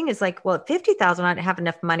the thing is like, well, at 50,000, I don't have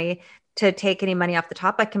enough money to take any money off the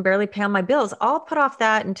top. I can barely pay on my bills. I'll put off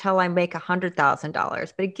that until I make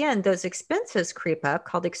 $100,000. But again, those expenses creep up,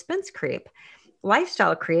 called expense creep,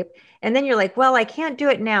 lifestyle creep. And then you're like, well, I can't do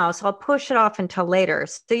it now, so I'll push it off until later.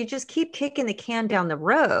 So you just keep kicking the can down the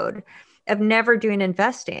road of never doing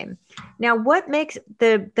investing. Now, what makes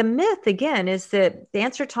the myth, again, is that the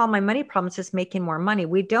answer to all my money problems is making more money.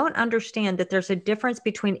 We don't understand that there's a difference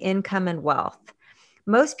between income and wealth.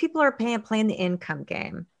 Most people are playing the income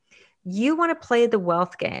game. You want to play the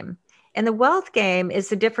wealth game. And the wealth game is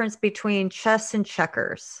the difference between chess and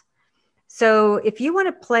checkers. So if you want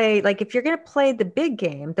to play, like if you're going to play the big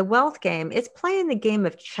game, the wealth game, it's playing the game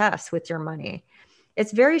of chess with your money.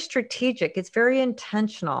 It's very strategic. It's very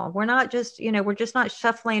intentional. We're not just, we're just not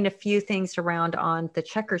shuffling a few things around on the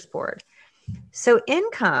checkers board. So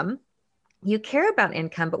income, you care about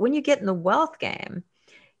income, but when you get in the wealth game,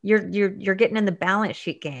 you're getting in the balance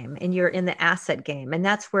sheet game and you're in the asset game. And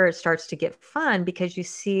that's where it starts to get fun because you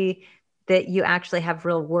see that you actually have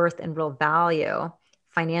real worth and real value,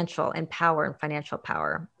 financial and power and financial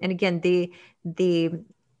power. And again, the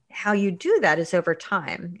how you do that is over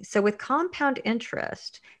time. So with compound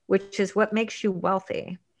interest, which is what makes you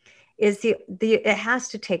wealthy, is it has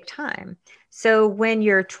to take time. So when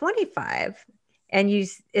you're 25 and you're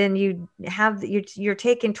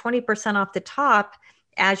taking 20% off the top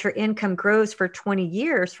as your income grows for 20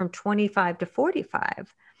 years from 25 to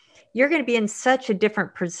 45, you're going to be in such a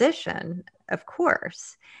different position, of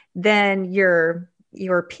course, than your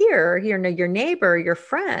peer, your neighbor, your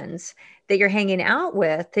friends that you're hanging out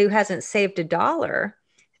with who hasn't saved a dollar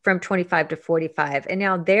from 25 to 45. And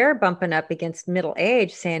now they're bumping up against middle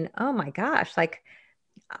age saying, oh my gosh, like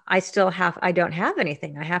I don't have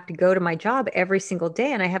anything. I have to go to my job every single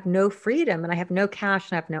day and I have no freedom and I have no cash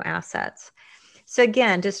and I have no assets. So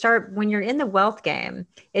again, to start, when you're in the wealth game,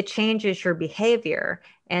 it changes your behavior,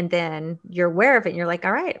 and then you're aware of it and you're like,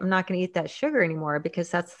 all right, I'm not going to eat that sugar anymore because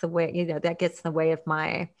that's the way, that gets in the way of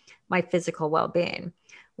my physical well-being.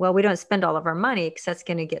 Well, we don't spend all of our money because that's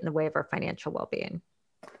going to get in the way of our financial well-being.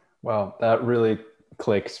 Well, that really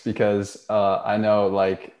clicks because I know,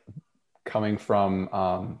 like, coming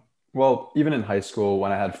from, well, even in high school,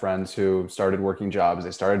 when I had friends who started working jobs,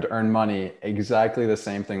 they started to earn money. Exactly the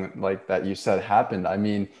same thing like that you said happened. I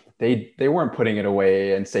mean, they weren't putting it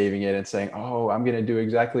away and saving it and saying, "Oh, I'm going to do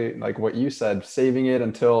exactly like what you said, saving it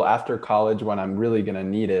until after college when I'm really going to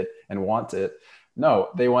need it and want it." No,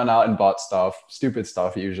 they went out and bought stuff, stupid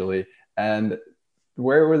stuff usually, and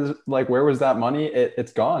where was that money?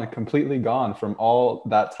 It's gone, completely gone from all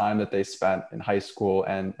that time that they spent in high school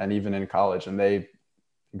and even in college. And they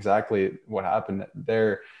exactly what happened.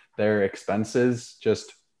 Their expenses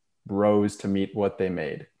just rose to meet what they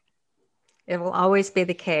made. It will always be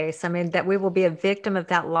the case. I mean, that we will be a victim of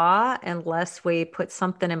that law unless we put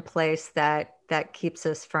something in place that keeps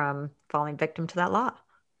us from falling victim to that law.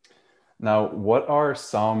 Now, what are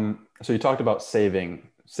some, so you talked about saving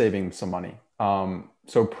some money.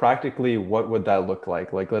 So practically, what would that look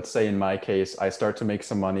like? Like, let's say in my case, I start to make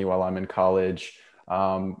some money while I'm in college,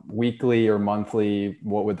 weekly or monthly,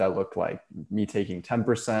 what would that look like? Me taking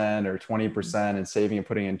 10% or 20% and saving and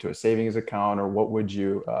putting into a savings account, or what would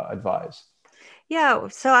you advise? Yeah.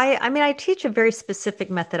 So I mean, I teach a very specific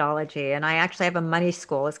methodology, and I actually have a money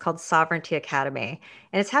school. It's called Sovereignty Academy,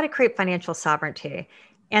 and it's how to create financial sovereignty.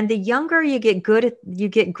 And the younger you get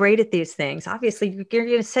great at these things. Obviously, you're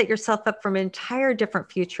going to set yourself up for an entire different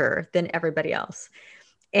future than everybody else.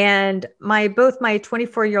 And both my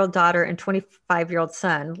 24-year-old daughter and 25-year-old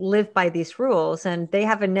son live by these rules, and they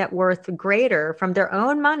have a net worth greater from their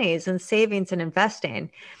own monies and savings and investing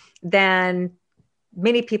than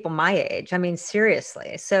many people my age. I mean,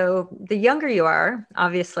 seriously. So the younger you are,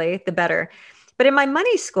 obviously, the better. But in my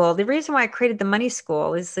money school, the reason why I created the money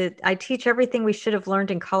school is that I teach everything we should have learned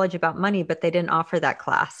in college about money, but they didn't offer that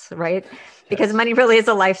class, right? Because Yes. money really is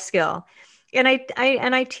a life skill. And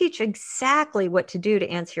I teach exactly what to do to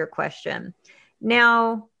answer your question.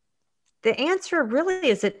 Now, the answer really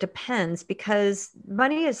is it depends, because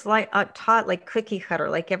money is like taught like cookie cutter,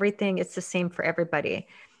 like everything, it's the same for everybody.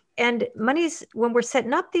 And money's, when we're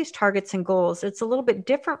setting up these targets and goals, it's a little bit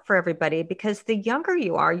different for everybody, because the younger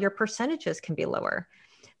you are, your percentages can be lower.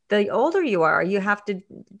 The older you are, you have to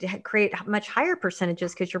create much higher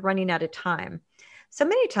percentages because you're running out of time. So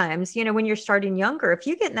many times, when you're starting younger, if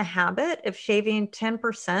you get in the habit of shaving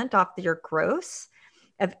 10% off your gross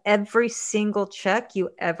of every single check you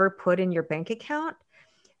ever put in your bank account,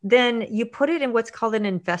 then you put it in what's called an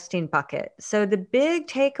investing bucket. So the big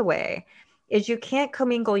takeaway is you can't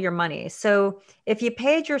commingle your money. So if you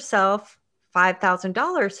paid yourself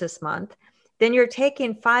 $5,000 this month, then you're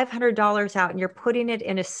taking $500 out and you're putting it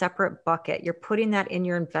in a separate bucket. You're putting that in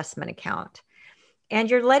your investment account and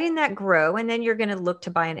you're letting that grow. And then you're going to look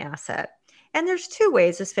to buy an asset. And there's two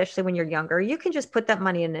ways, especially when you're younger. You can just put that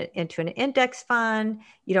money into an index fund.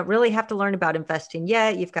 You don't really have to learn about investing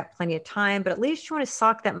yet. You've got plenty of time, but at least you want to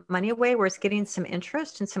sock that money away where it's getting some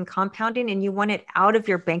interest and some compounding, and you want it out of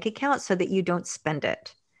your bank account so that you don't spend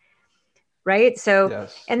it. Right. So,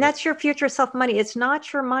 Yes. and Yep. that's your future self money. It's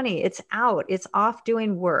not your money. It's out. It's off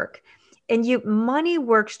doing work. And money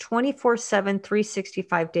works 24/7,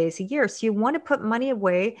 365 days a year. So you want to put money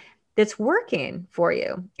away that's working for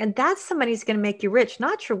you. And that's the money that's going to make you rich,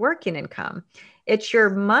 not your working income. It's your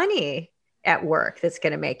money at work that's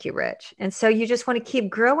going to make you rich. And so you just want to keep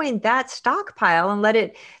growing that stockpile and let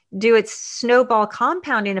it do its snowball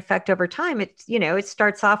compounding effect over time. It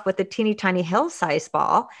starts off with a teeny tiny hill-sized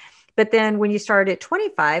ball. But then when you start at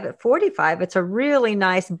 25, at 45, it's a really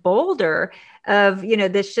nice boulder of,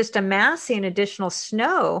 that's just amassing additional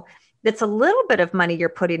snow. That's a little bit of money you're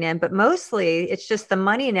putting in, but mostly it's just the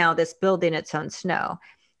money now that's building its own snow.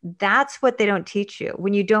 That's what they don't teach you.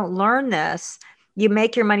 When you don't learn this, you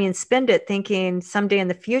make your money and spend it thinking someday in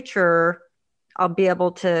the future, I'll be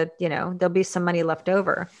able to, there'll be some money left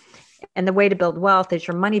over. And the way to build wealth is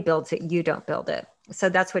your money builds it, you don't build it. So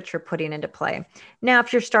that's what you're putting into play. Now,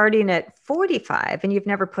 if you're starting at 45 and you've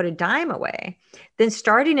never put a dime away, then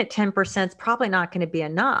starting at 10% is probably not going to be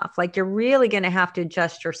enough. Like, you're really going to have to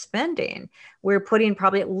adjust your spending. We're putting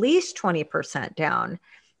probably at least 20% down.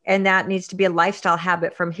 And that needs to be a lifestyle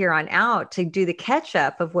habit from here on out to do the catch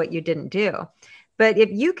up of what you didn't do. But if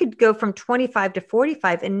you could go from 25 to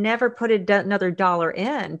 45 and never put another dollar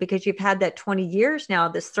in because you've had that 20 years now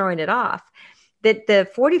that's throwing it off, that the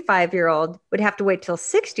 45-year-old would have to wait till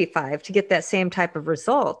 65 to get that same type of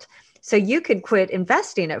result. So you could quit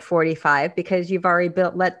investing at 45 because you've already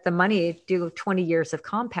let the money do 20 years of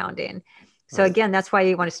compounding. So Right. again, that's why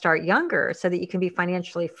you want to start younger so that you can be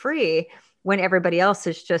financially free when everybody else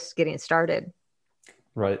is just getting started.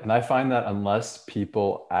 Right. And I find that unless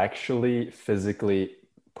people actually physically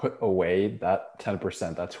put away that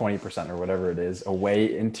 10%, that 20% or whatever it is,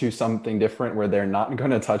 away into something different where they're not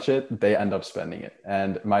going to touch it, they end up spending it,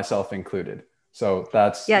 and myself included. So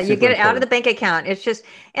that's Yeah, you super get it out of the important. bank account. It's just,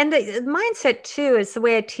 and the mindset too is the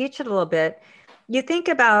way I teach it a little bit. You think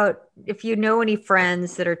about if you know any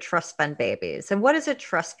friends that are trust fund babies, and what is a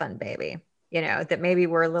trust fund baby? That maybe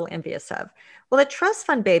we're a little envious of. Well, a trust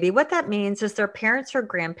fund baby, what that means is their parents or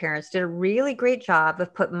grandparents did a really great job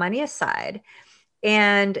of put money aside.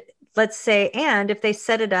 And let's say, and if they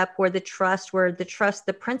set it up where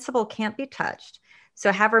the principal can't be touched.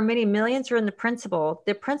 So however many millions are in the principal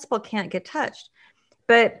can't get touched.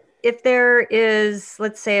 But if there is,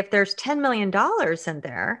 let's say, if there's $10 million in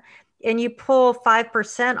there and you pull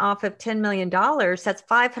 5% off of $10 million, that's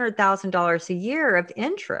 $500,000 a year of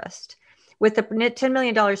interest with the $10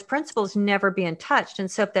 million principals never being touched. And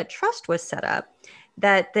so if that trust was set up,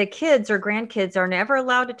 that the kids or grandkids are never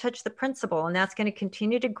allowed to touch the principal, and that's going to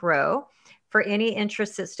continue to grow for any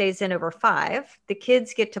interest that stays in over 5. The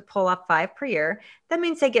kids get to pull off 5 per year. That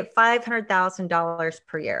means they get $500,000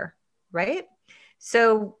 per year, right?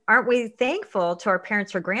 So aren't we thankful to our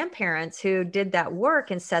parents or grandparents who did that work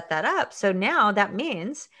and set that up? So now that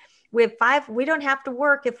means we have 5, we don't have to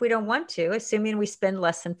work if we don't want to, assuming we spend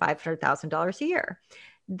less than $500,000 a year.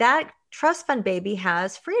 That trust fund baby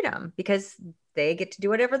has freedom because they get to do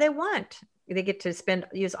whatever they want. They get to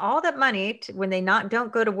use all that money when they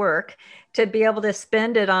don't go to work to be able to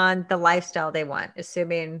spend it on the lifestyle they want,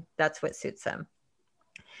 assuming that's what suits them.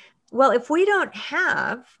 Well, if we don't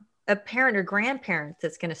have a parent or grandparent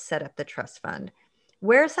that's going to set up the trust fund,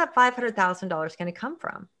 where's that $500,000 going to come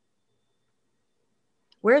from?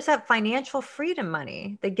 Where's that financial freedom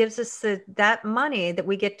money that gives us that money that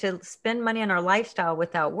we get to spend money on our lifestyle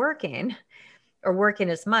without working or working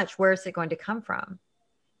as much? Where is it going to come from?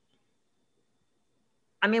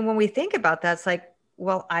 I mean, when we think about that, it's like,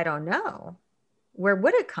 well, I don't know. Where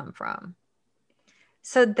would it come from?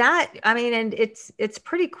 So that, I mean, and it's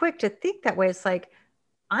pretty quick to think that way. It's like,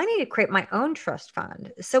 I need to create my own trust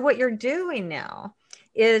fund. So what you're doing now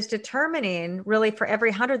is determining really for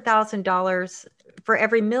every $100,000, for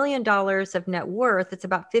every $1 million of net worth, it's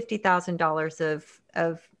about $50,000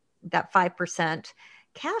 of that 5%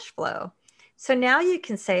 cash flow. So now you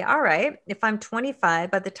can say, all right, if I'm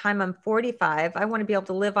 25, by the time I'm 45, I want to be able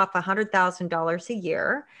to live off $100,000 a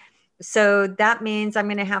year. So that means I'm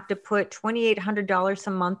going to have to put $2,800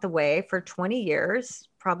 a month away for 20 years,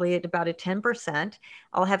 probably at about a 10%.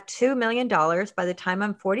 I'll have $2 million by the time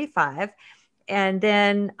I'm 45. And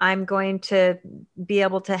then I'm going to be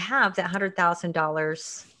able to have that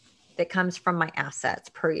 $100,000 that comes from my assets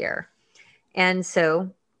per year. And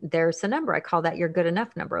so there's the number. I call that your good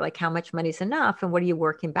enough number, like how much money's enough and what are you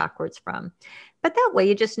working backwards from? But that way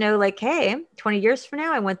you just know like, hey, 20 years from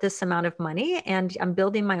now, I want this amount of money and I'm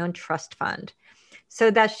building my own trust fund. So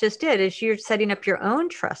that's just it, is you're setting up your own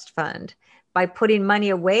trust fund by putting money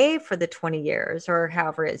away for the 20 years or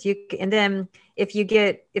however it is. And then if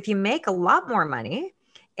you make a lot more money,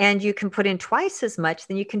 and you can put in twice as much,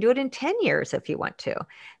 then you can do it in 10 years if you want to.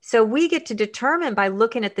 So we get to determine by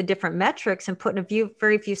looking at the different metrics and putting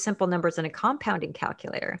very few simple numbers in a compounding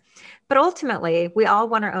calculator. But ultimately, we all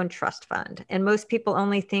want our own trust fund. And most people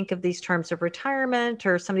only think of these terms of retirement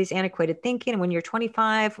or some of these antiquated thinking. And when you're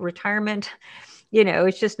 25, retirement,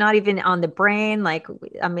 it's just not even on the brain. Like,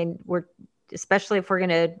 I mean, especially if we're going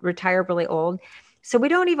to retire really old. So we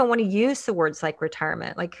don't even want to use the words like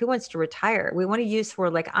retirement. Like, who wants to retire? We want to use the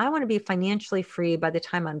word like, I want to be financially free by the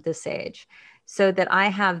time I'm this age, so that I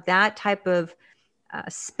have that type of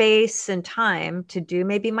space and time to do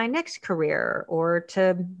maybe my next career or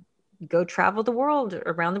to go travel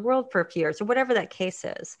around the world for a few years or whatever that case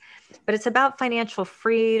is. But it's about financial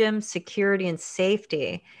freedom, security, and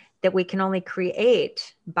safety that we can only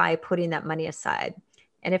create by putting that money aside.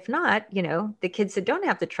 And if not, the kids that don't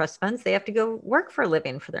have the trust funds, they have to go work for a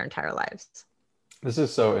living for their entire lives. This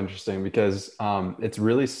is so interesting because it's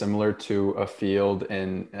really similar to a field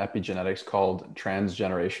in epigenetics called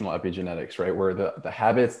transgenerational epigenetics, right? Where the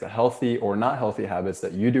habits, the healthy or not healthy habits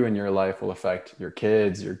that you do in your life will affect your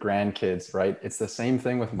kids, your grandkids, right? It's the same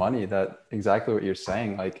thing with money, that exactly what you're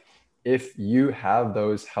saying. Like, if you have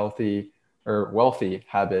those healthy or wealthy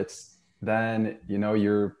habits, then,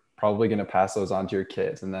 you're probably going to pass those on to your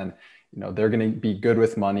kids. And then, they're going to be good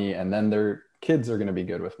with money, and then their kids are going to be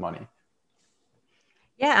good with money.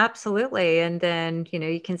 Yeah, absolutely. And then,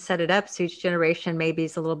 you can set it up so each generation maybe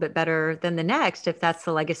is a little bit better than the next if that's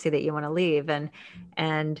the legacy that you want to leave. And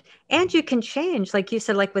and you can change, like you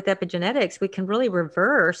said, like with epigenetics, we can really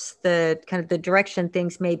reverse the kind of the direction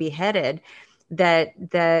things may be headed. That,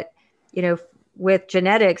 you know, with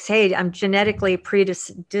genetics, hey, I'm genetically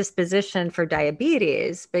predispositioned for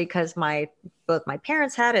diabetes because my both my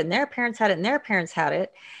parents had it and their parents had it and their parents had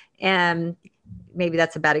it. And maybe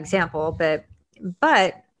that's a bad example, but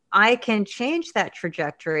I can change that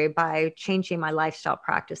trajectory by changing my lifestyle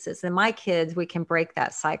practices. And my kids, we can break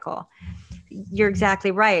that cycle. You're exactly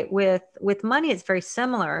right. With money, it's very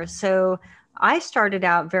similar. So I started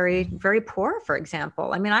out very, very poor, for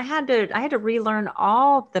example. I mean, I had to relearn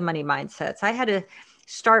all the money mindsets. I had to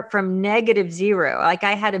start from -0. Like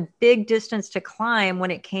I had a big distance to climb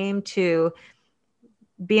when it came to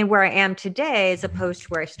being where I am today, as opposed to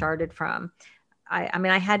where I started from. I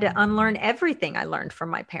mean, I had to unlearn everything I learned from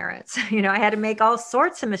my parents. I had to make all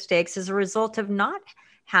sorts of mistakes as a result of not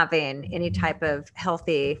having any type of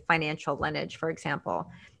healthy financial lineage, for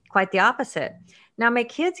example. Quite the opposite. Now, my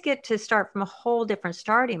kids get to start from a whole different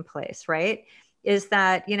starting place, right? Is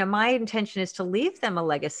that, my intention is to leave them a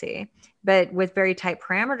legacy, but with very tight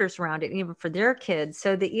parameters around it, even for their kids,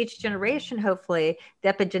 so that each generation, hopefully, the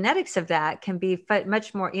epigenetics of that can be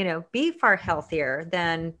much more, be far healthier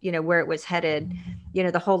than, where it was headed,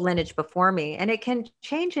 the whole lineage before me. And it can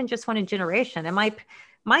change in just one generation. And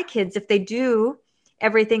my kids, if they do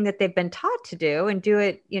everything that they've been taught to do and do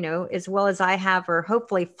it, as well as I have, or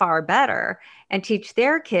hopefully far better, and teach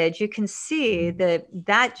their kids, you can see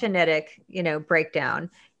that genetic, breakdown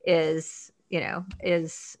is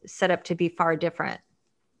set up to be far different.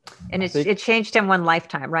 And it changed in one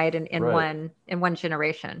lifetime, right? In Right. one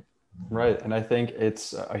generation. Right. And I think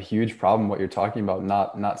it's a huge problem what you're talking about,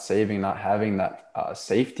 not saving, not having that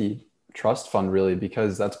safety trust fund really,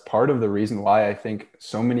 because that's part of the reason why I think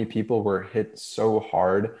so many people were hit so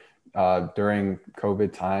hard during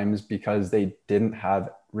COVID times, because they didn't have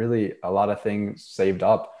really a lot of things saved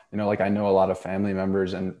up. Like I know a lot of family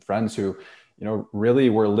members and friends who, really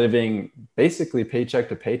were living basically paycheck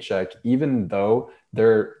to paycheck, even though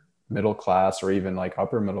they're middle class or even like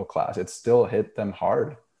upper middle class, it still hit them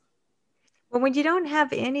hard. Well, when you don't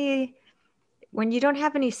have any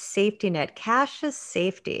safety net, cash is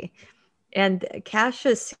safety and cash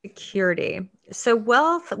is security. So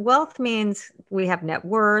wealth means we have net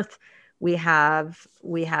worth, we have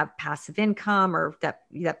passive income, or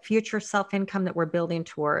that future self income that we're building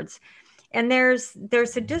towards. And there's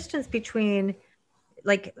a distance between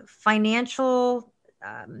like financial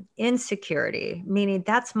insecurity, meaning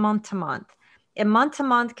that's month to month. And month to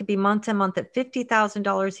month could be month to month at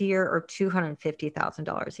 $50,000 a year or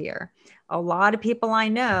 $250,000 a year. A lot of people I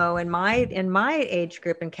know in my age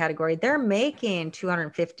group and category, they're making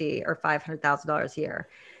 $250,000 or $500,000 a year,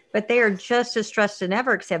 but they are just as stressed as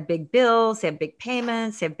ever because they have big bills, they have big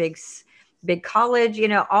payments, they have big college,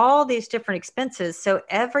 all these different expenses. So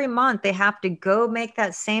every month they have to go make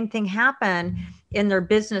that same thing happen in their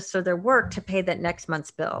business or their work to pay that next month's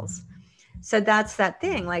bills. So that's that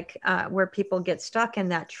thing, like where people get stuck in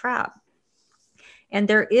that trap. And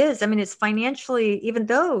there is, I mean, it's financially, even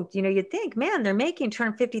though, you'd think, man, they're making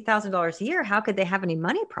 $250,000 a year. How could they have any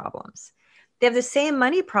money problems? They have the same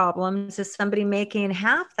money problems as somebody making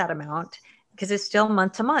half that amount, because it's still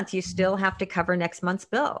month to month. You still have to cover next month's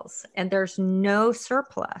bills and there's no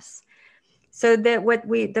surplus. So that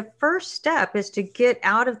the first step is to get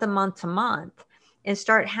out of the month to month and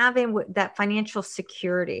start having that financial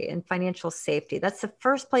security and financial safety. That's the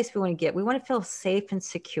first place we want to get. We want to feel safe and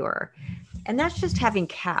secure. And that's just having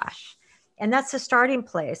cash. And that's the starting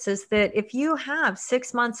place, is that if you have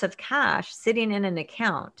 6 months of cash sitting in an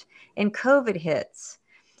account and COVID hits,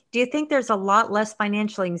 do you think there's a lot less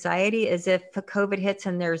financial anxiety as if COVID hits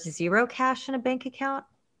and there's zero cash in a bank account?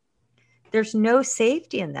 There's no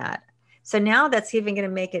safety in that. So now that's even going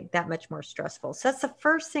to make it that much more stressful. So that's the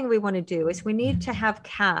first thing we want to do, is we need to have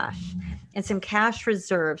cash and some cash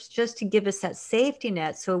reserves just to give us that safety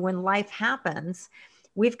net. So when life happens,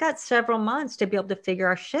 we've got several months to be able to figure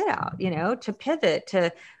our shit out, to pivot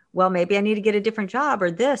to, well, maybe I need to get a different job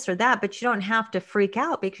or this or that, but you don't have to freak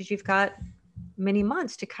out because you've got many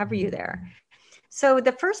months to cover you there. So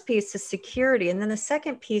the first piece is security. And then the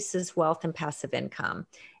second piece is wealth and passive income.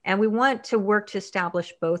 And we want to work to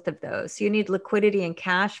establish both of those. So you need liquidity and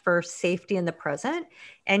cash for safety in the present,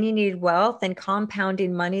 and you need wealth and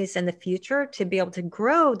compounding monies in the future to be able to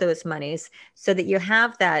grow those monies so that you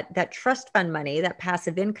have that trust fund money, that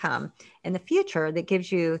passive income in the future that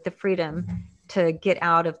gives you the freedom to get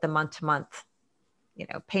out of the month to month,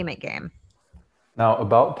 payment game. Now,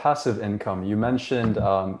 about passive income, you mentioned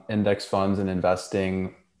index funds and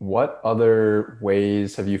investing. What other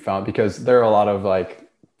ways have you found? Because there are a lot of like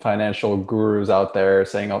financial gurus out there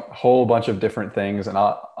saying a whole bunch of different things and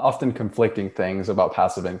often conflicting things about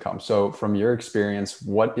passive income. So, from your experience,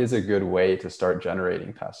 what is a good way to start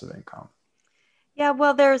generating passive income? Yeah,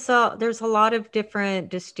 well, there's a lot of different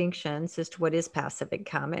distinctions as to what is passive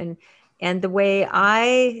income, and the way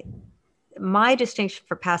I my distinction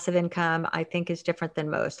for passive income, I think, is different than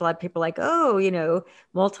most. A lot of people are like, oh,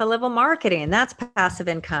 multi-level marketing, that's passive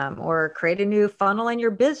income, or create a new funnel in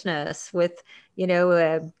your business with,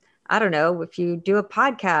 I don't know, if you do a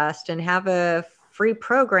podcast and have a free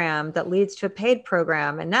program that leads to a paid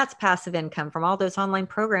program, and that's passive income from all those online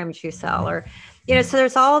programs you sell, or, so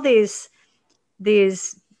there's all these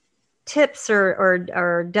tips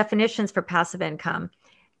or definitions for passive income.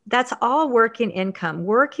 That's all working income.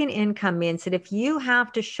 Working income means that if you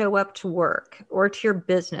have to show up to work or to your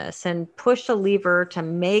business and push a lever to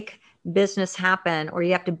make business happen, or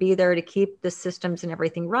you have to be there to keep the systems and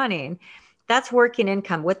everything running, that's working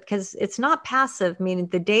income. Because it's not passive, meaning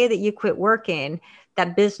the day that you quit working,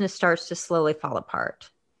 that business starts to slowly fall apart.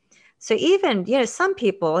 So even, some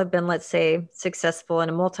people have been, let's say, successful in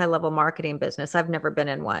a multi-level marketing business. I've never been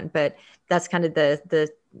in one, but that's kind of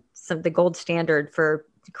the gold standard for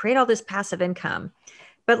to create all this passive income.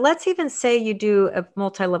 But let's even say you do a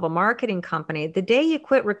multi-level marketing company. The day you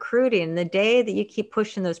quit recruiting, the day that you keep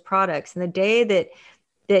pushing those products, and the day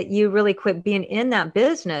that you really quit being in that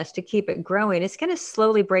business to keep it growing, it's going to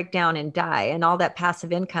slowly break down and die. And all that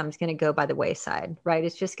passive income is going to go by the wayside, right?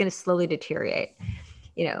 It's just going to slowly deteriorate,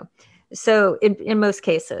 you know. So in most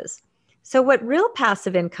cases. So what real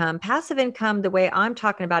passive income, the way I'm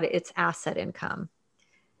talking about it, it's asset income.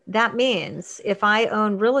 That means if I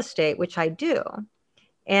own real estate, which I do,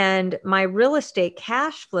 and my real estate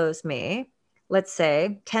cash flows me, let's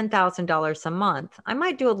say $10,000 a month, I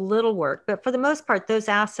might do a little work, but for the most part, those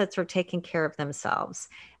assets are taking care of themselves.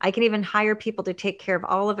 I can even hire people to take care of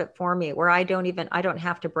all of it for me, where I don't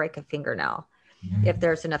have to break a fingernail if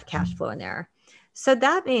there's enough cash flow in there. So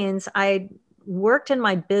that means I worked in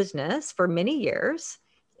my business for many years,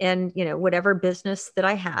 and whatever business that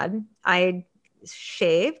I had, I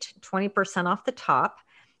shaved 20% off the top.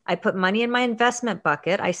 I put money in my investment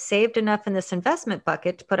bucket. I saved enough in this investment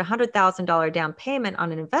bucket to put a $100,000 down payment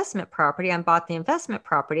on an investment property. I bought the investment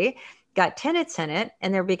property, got tenants in it,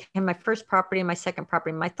 and there became my first property, my second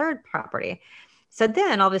property, my third property. So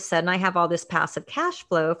then all of a sudden I have all this passive cash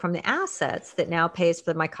flow from the assets that now pays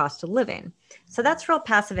for my cost of living. So that's real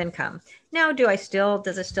passive income. Now, does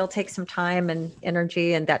it still take some time and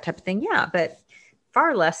energy and that type of thing? Yeah, but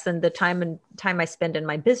far less than the time I spend in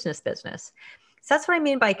my business. So that's what I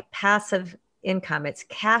mean by passive income. It's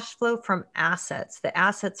cash flow from assets. The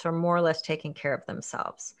assets are more or less taking care of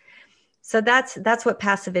themselves. So that's what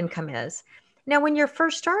passive income is. Now, when you're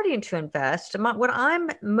first starting to invest, what I'm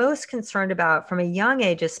most concerned about from a young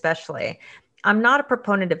age, especially, I'm not a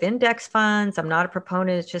proponent of index funds. I'm not a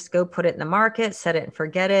proponent of just go put it in the market, set it and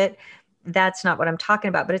forget it. That's not what I'm talking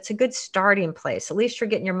about, but it's a good starting place. At least you're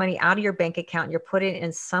getting your money out of your bank account and you're putting it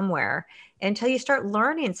in somewhere until you start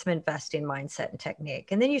learning some investing mindset and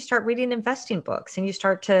technique. And then you start reading investing books and you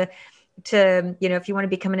start to if you want to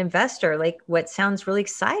become an investor, like what sounds really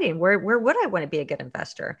exciting, where would I want to be a good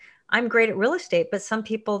investor? I'm great at real estate, but some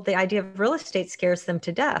people, the idea of real estate scares them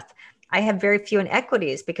to death. I have very few in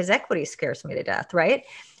equities because equity scares me to death, right?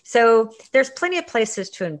 So there's plenty of places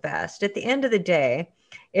to invest. At the end of the day,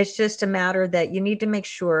 it's just a matter that you need to make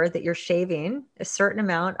sure that you're shaving a certain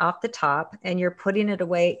amount off the top and you're putting it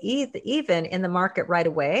away even in the market right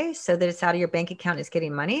away so that it's out of your bank account, it's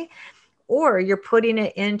getting money, or you're putting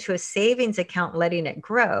it into a savings account, letting it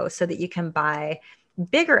grow so that you can buy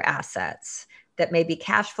bigger assets that may be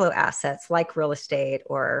cash flow assets like real estate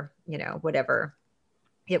or, whatever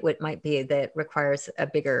might be that requires a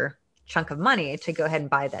bigger chunk of money to go ahead and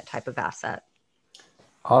buy that type of asset.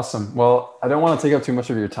 Awesome. Well, I don't want to take up too much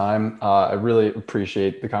of your time. I really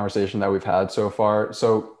appreciate the conversation that we've had so far.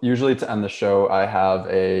 So usually to end the show, I have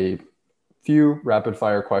a few rapid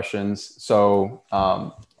fire questions. So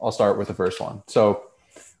I'll start with the first one. So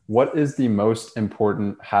what is the most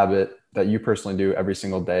important habit that you personally do every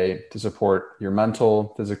single day to support your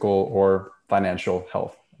mental, physical, or financial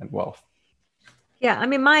health and wealth? Yeah, I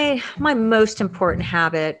mean, my most important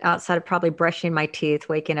habit outside of probably brushing my teeth,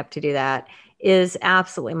 waking up to do that, is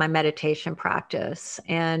absolutely my meditation practice.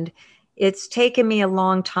 And it's taken me a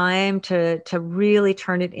long time to really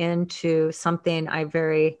turn it into something I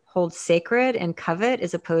very hold sacred and covet,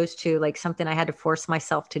 as opposed to like something I had to force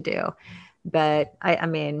myself to do. But I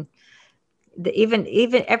mean, Even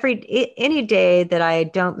any day that I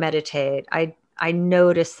don't meditate, I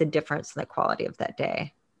notice the difference in the quality of that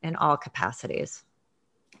day in all capacities.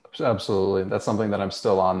 Absolutely. That's something that I'm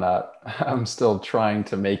still on that. I'm still trying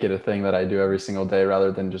to make it a thing that I do every single day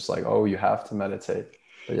rather than just like, oh, you have to meditate.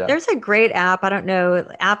 But yeah. There's a great app. I don't know.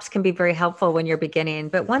 Apps can be very helpful when you're beginning,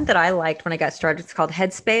 but one that I liked when I got started, it's called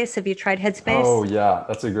Headspace. Have you tried Headspace? Oh yeah.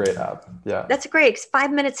 That's a great app. Yeah. That's great. It's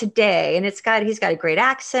 5 minutes a day, and he's got a great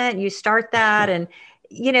accent. You start that, and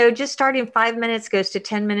just starting 5 minutes goes to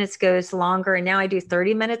 10 minutes, goes longer. And now I do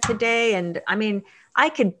 30 minutes a day. And I mean, I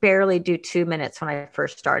could barely do 2 minutes when I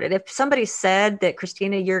first started. If somebody said that,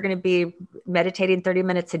 Christina, you're going to be meditating 30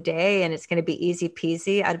 minutes a day and it's going to be easy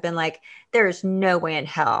peasy, I'd have been like, there is no way in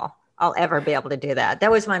hell I'll ever be able to do that. That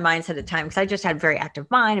was my mindset at the time, because I just had a very active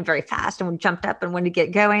mind and very fast and jumped up and wanted to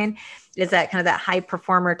get going. Is that kind of that high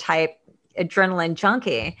performer type adrenaline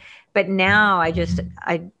junkie. But now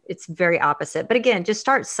it's very opposite. But again, just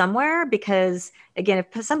start somewhere, because again,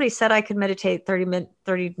 if somebody said I could meditate 30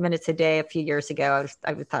 minutes a day a few years ago,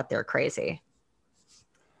 I would thought they were crazy.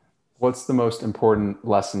 What's the most important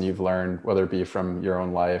lesson you've learned, whether it be from your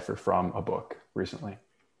own life or from a book recently?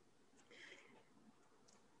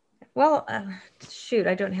 Well, shoot,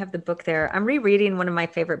 I don't have the book there. I'm rereading one of my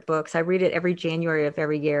favorite books. I read it every January of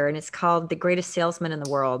every year, and it's called The Greatest Salesman in the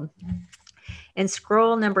World. And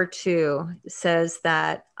scroll number 2 says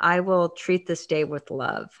that I will treat this day with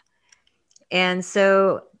love. And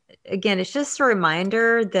so again, it's just a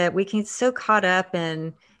reminder that we can get so caught up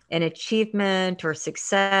in an achievement or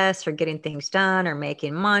success or getting things done or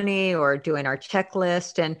making money or doing our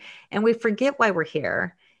checklist. And we forget why we're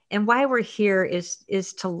here. And why we're here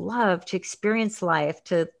is to love, to experience life,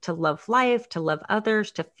 to love life, to love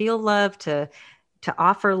others, to feel love, to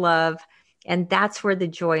offer love. And that's where the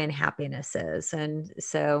joy and happiness is. And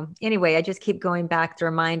so anyway, I just keep going back the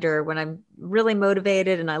reminder when I'm really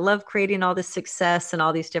motivated and I love creating all this success and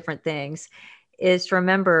all these different things, is to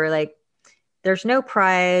remember, like, there's no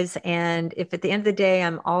prize. And if at the end of the day,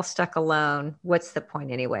 I'm all stuck alone, what's the point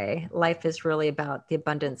anyway? Life is really about the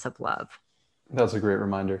abundance of love. That's a great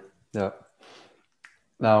reminder. Yeah.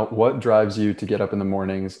 Now, what drives you to get up in the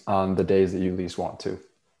mornings on the days that you least want to?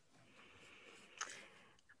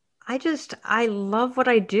 I love what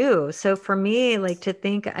I do. So for me, like,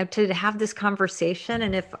 to have this conversation,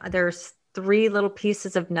 and if there's 3 little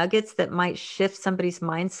pieces of nuggets that might shift somebody's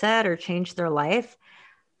mindset or change their life,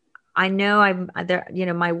 I know I'm there,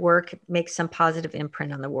 my work makes some positive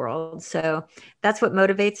imprint on the world. So that's what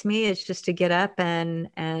motivates me, is just to get up and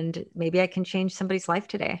maybe I can change somebody's life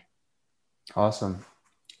today. Awesome.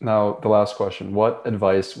 Now, the last question, what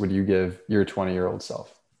advice would you give your 20-year-old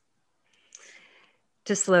self?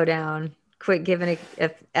 To slow down, quit giving a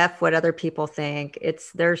F what other people think.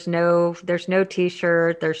 There's no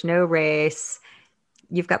t-shirt, there's no race.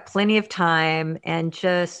 You've got plenty of time, and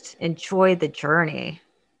just enjoy the journey.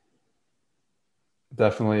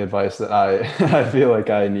 Definitely advice that I feel like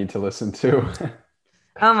I need to listen to.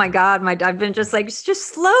 Oh my God, I've been just like, just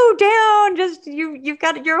slow down. Just you've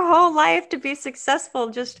got your whole life to be successful.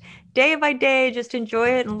 Just day by day, just enjoy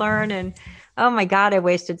it and learn. And oh my God, I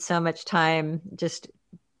wasted so much time just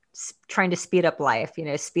trying to speed up life,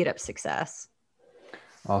 speed up success.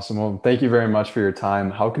 Awesome. Well, thank you very much for your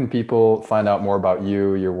time. How can people find out more about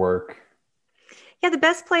you, your work? Yeah, the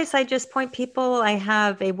best place, I just point people. I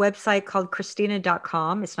have a website called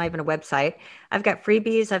Christina.com. It's not even a website. I've got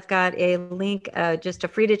freebies. I've got a link, just a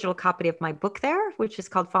free digital copy of my book there, which is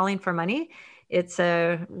called Falling for Money. It's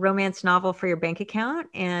a romance novel for your bank account,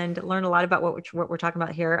 and learn a lot about what we're talking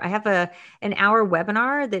about here. I have an hour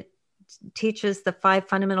webinar that teaches the 5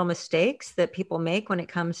 fundamental mistakes that people make when it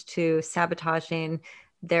comes to sabotaging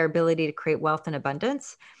their ability to create wealth and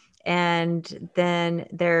abundance. And then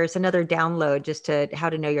there's another download, just to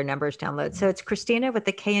how to know your numbers download. So it's Christina with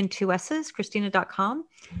the K and 2 S's, Christina.com.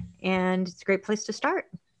 And it's a great place to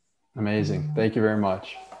start. Amazing. Thank you very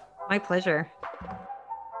much. My pleasure.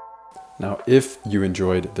 Now, if you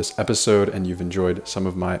enjoyed this episode and you've enjoyed some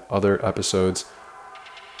of my other episodes,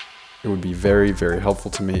 it would be very, very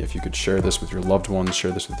helpful to me if you could share this with your loved ones,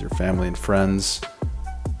 share this with your family and friends,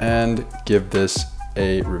 and give this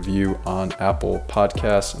a review on Apple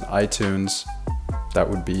Podcasts and iTunes. That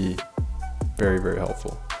would be very, very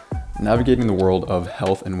helpful. Navigating the world of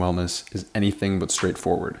health and wellness is anything but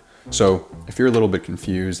straightforward. So if you're a little bit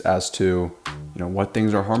confused as to, what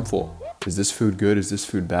things are harmful, is this food good? Is this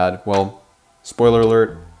food bad? Well, spoiler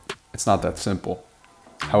alert, it's not that simple.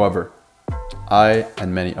 However, I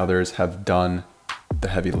and many others have done the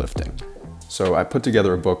heavy lifting. So I put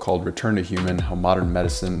together a book called Return to Human: How Modern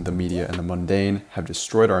Medicine, the Media, and the Mundane Have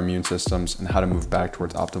Destroyed Our Immune Systems, and How to Move Back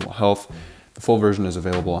Towards Optimal Health. The full version is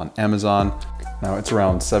available on Amazon. Now it's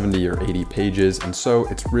around 70 or 80 pages, and so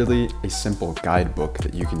it's really a simple guidebook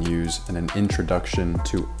that you can use and an introduction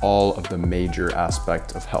to all of the major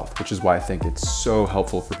aspects of health, which is why I think it's so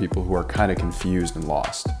helpful for people who are kind of confused and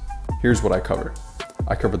lost. Here's what I cover.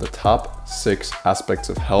 I cover the top 6 aspects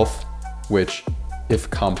of health, which if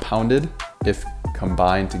compounded, if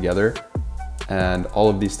combined together, and all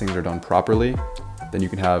of these things are done properly, then you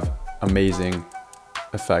can have amazing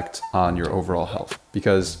effect on your overall health.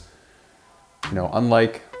 Because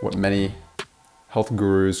unlike what many health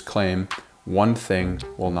gurus claim, one thing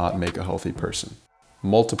will not make a healthy person.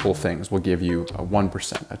 Multiple things will give you a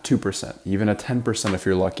 1%, a 2%, even a 10% if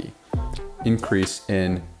you're lucky, increase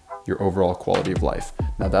in your overall quality of life.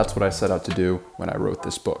 Now that's what I set out to do when I wrote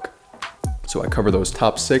this book. So I cover those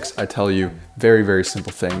top 6. I tell you very, very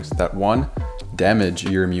simple things that 1, damage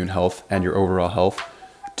your immune health and your overall health.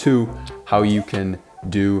 2, how you can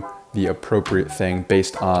do the appropriate thing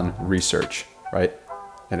based on research, right?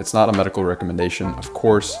 And it's not a medical recommendation. Of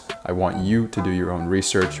course, I want you to do your own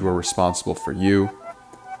research. You are responsible for you,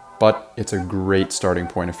 but it's a great starting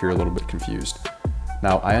point if you're a little bit confused.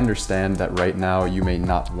 Now, I understand that right now you may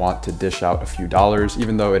not want to dish out a few dollars,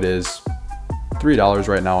 even though it is $3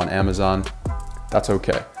 right now on Amazon. That's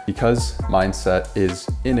okay, because mindset is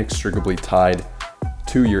inextricably tied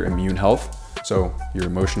to your immune health. So your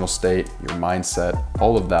emotional state, your mindset,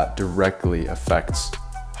 all of that directly affects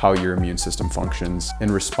how your immune system functions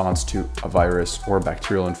in response to a virus or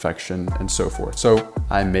bacterial infection and so forth. So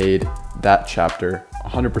I made that chapter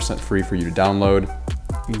 100% free for you to download.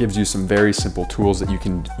 It gives you some very simple tools that you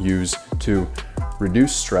can use to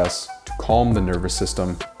reduce stress, to calm the nervous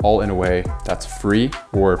system, all in a way that's free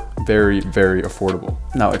or very, very affordable.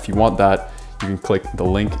 Now, if you want that, you can click the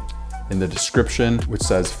link in the description, which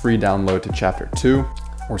says free download to chapter 2,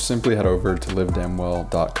 or simply head over to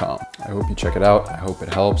livedamnwell.com. I hope you check it out. I hope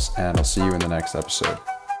it helps, and I'll see you in the next episode.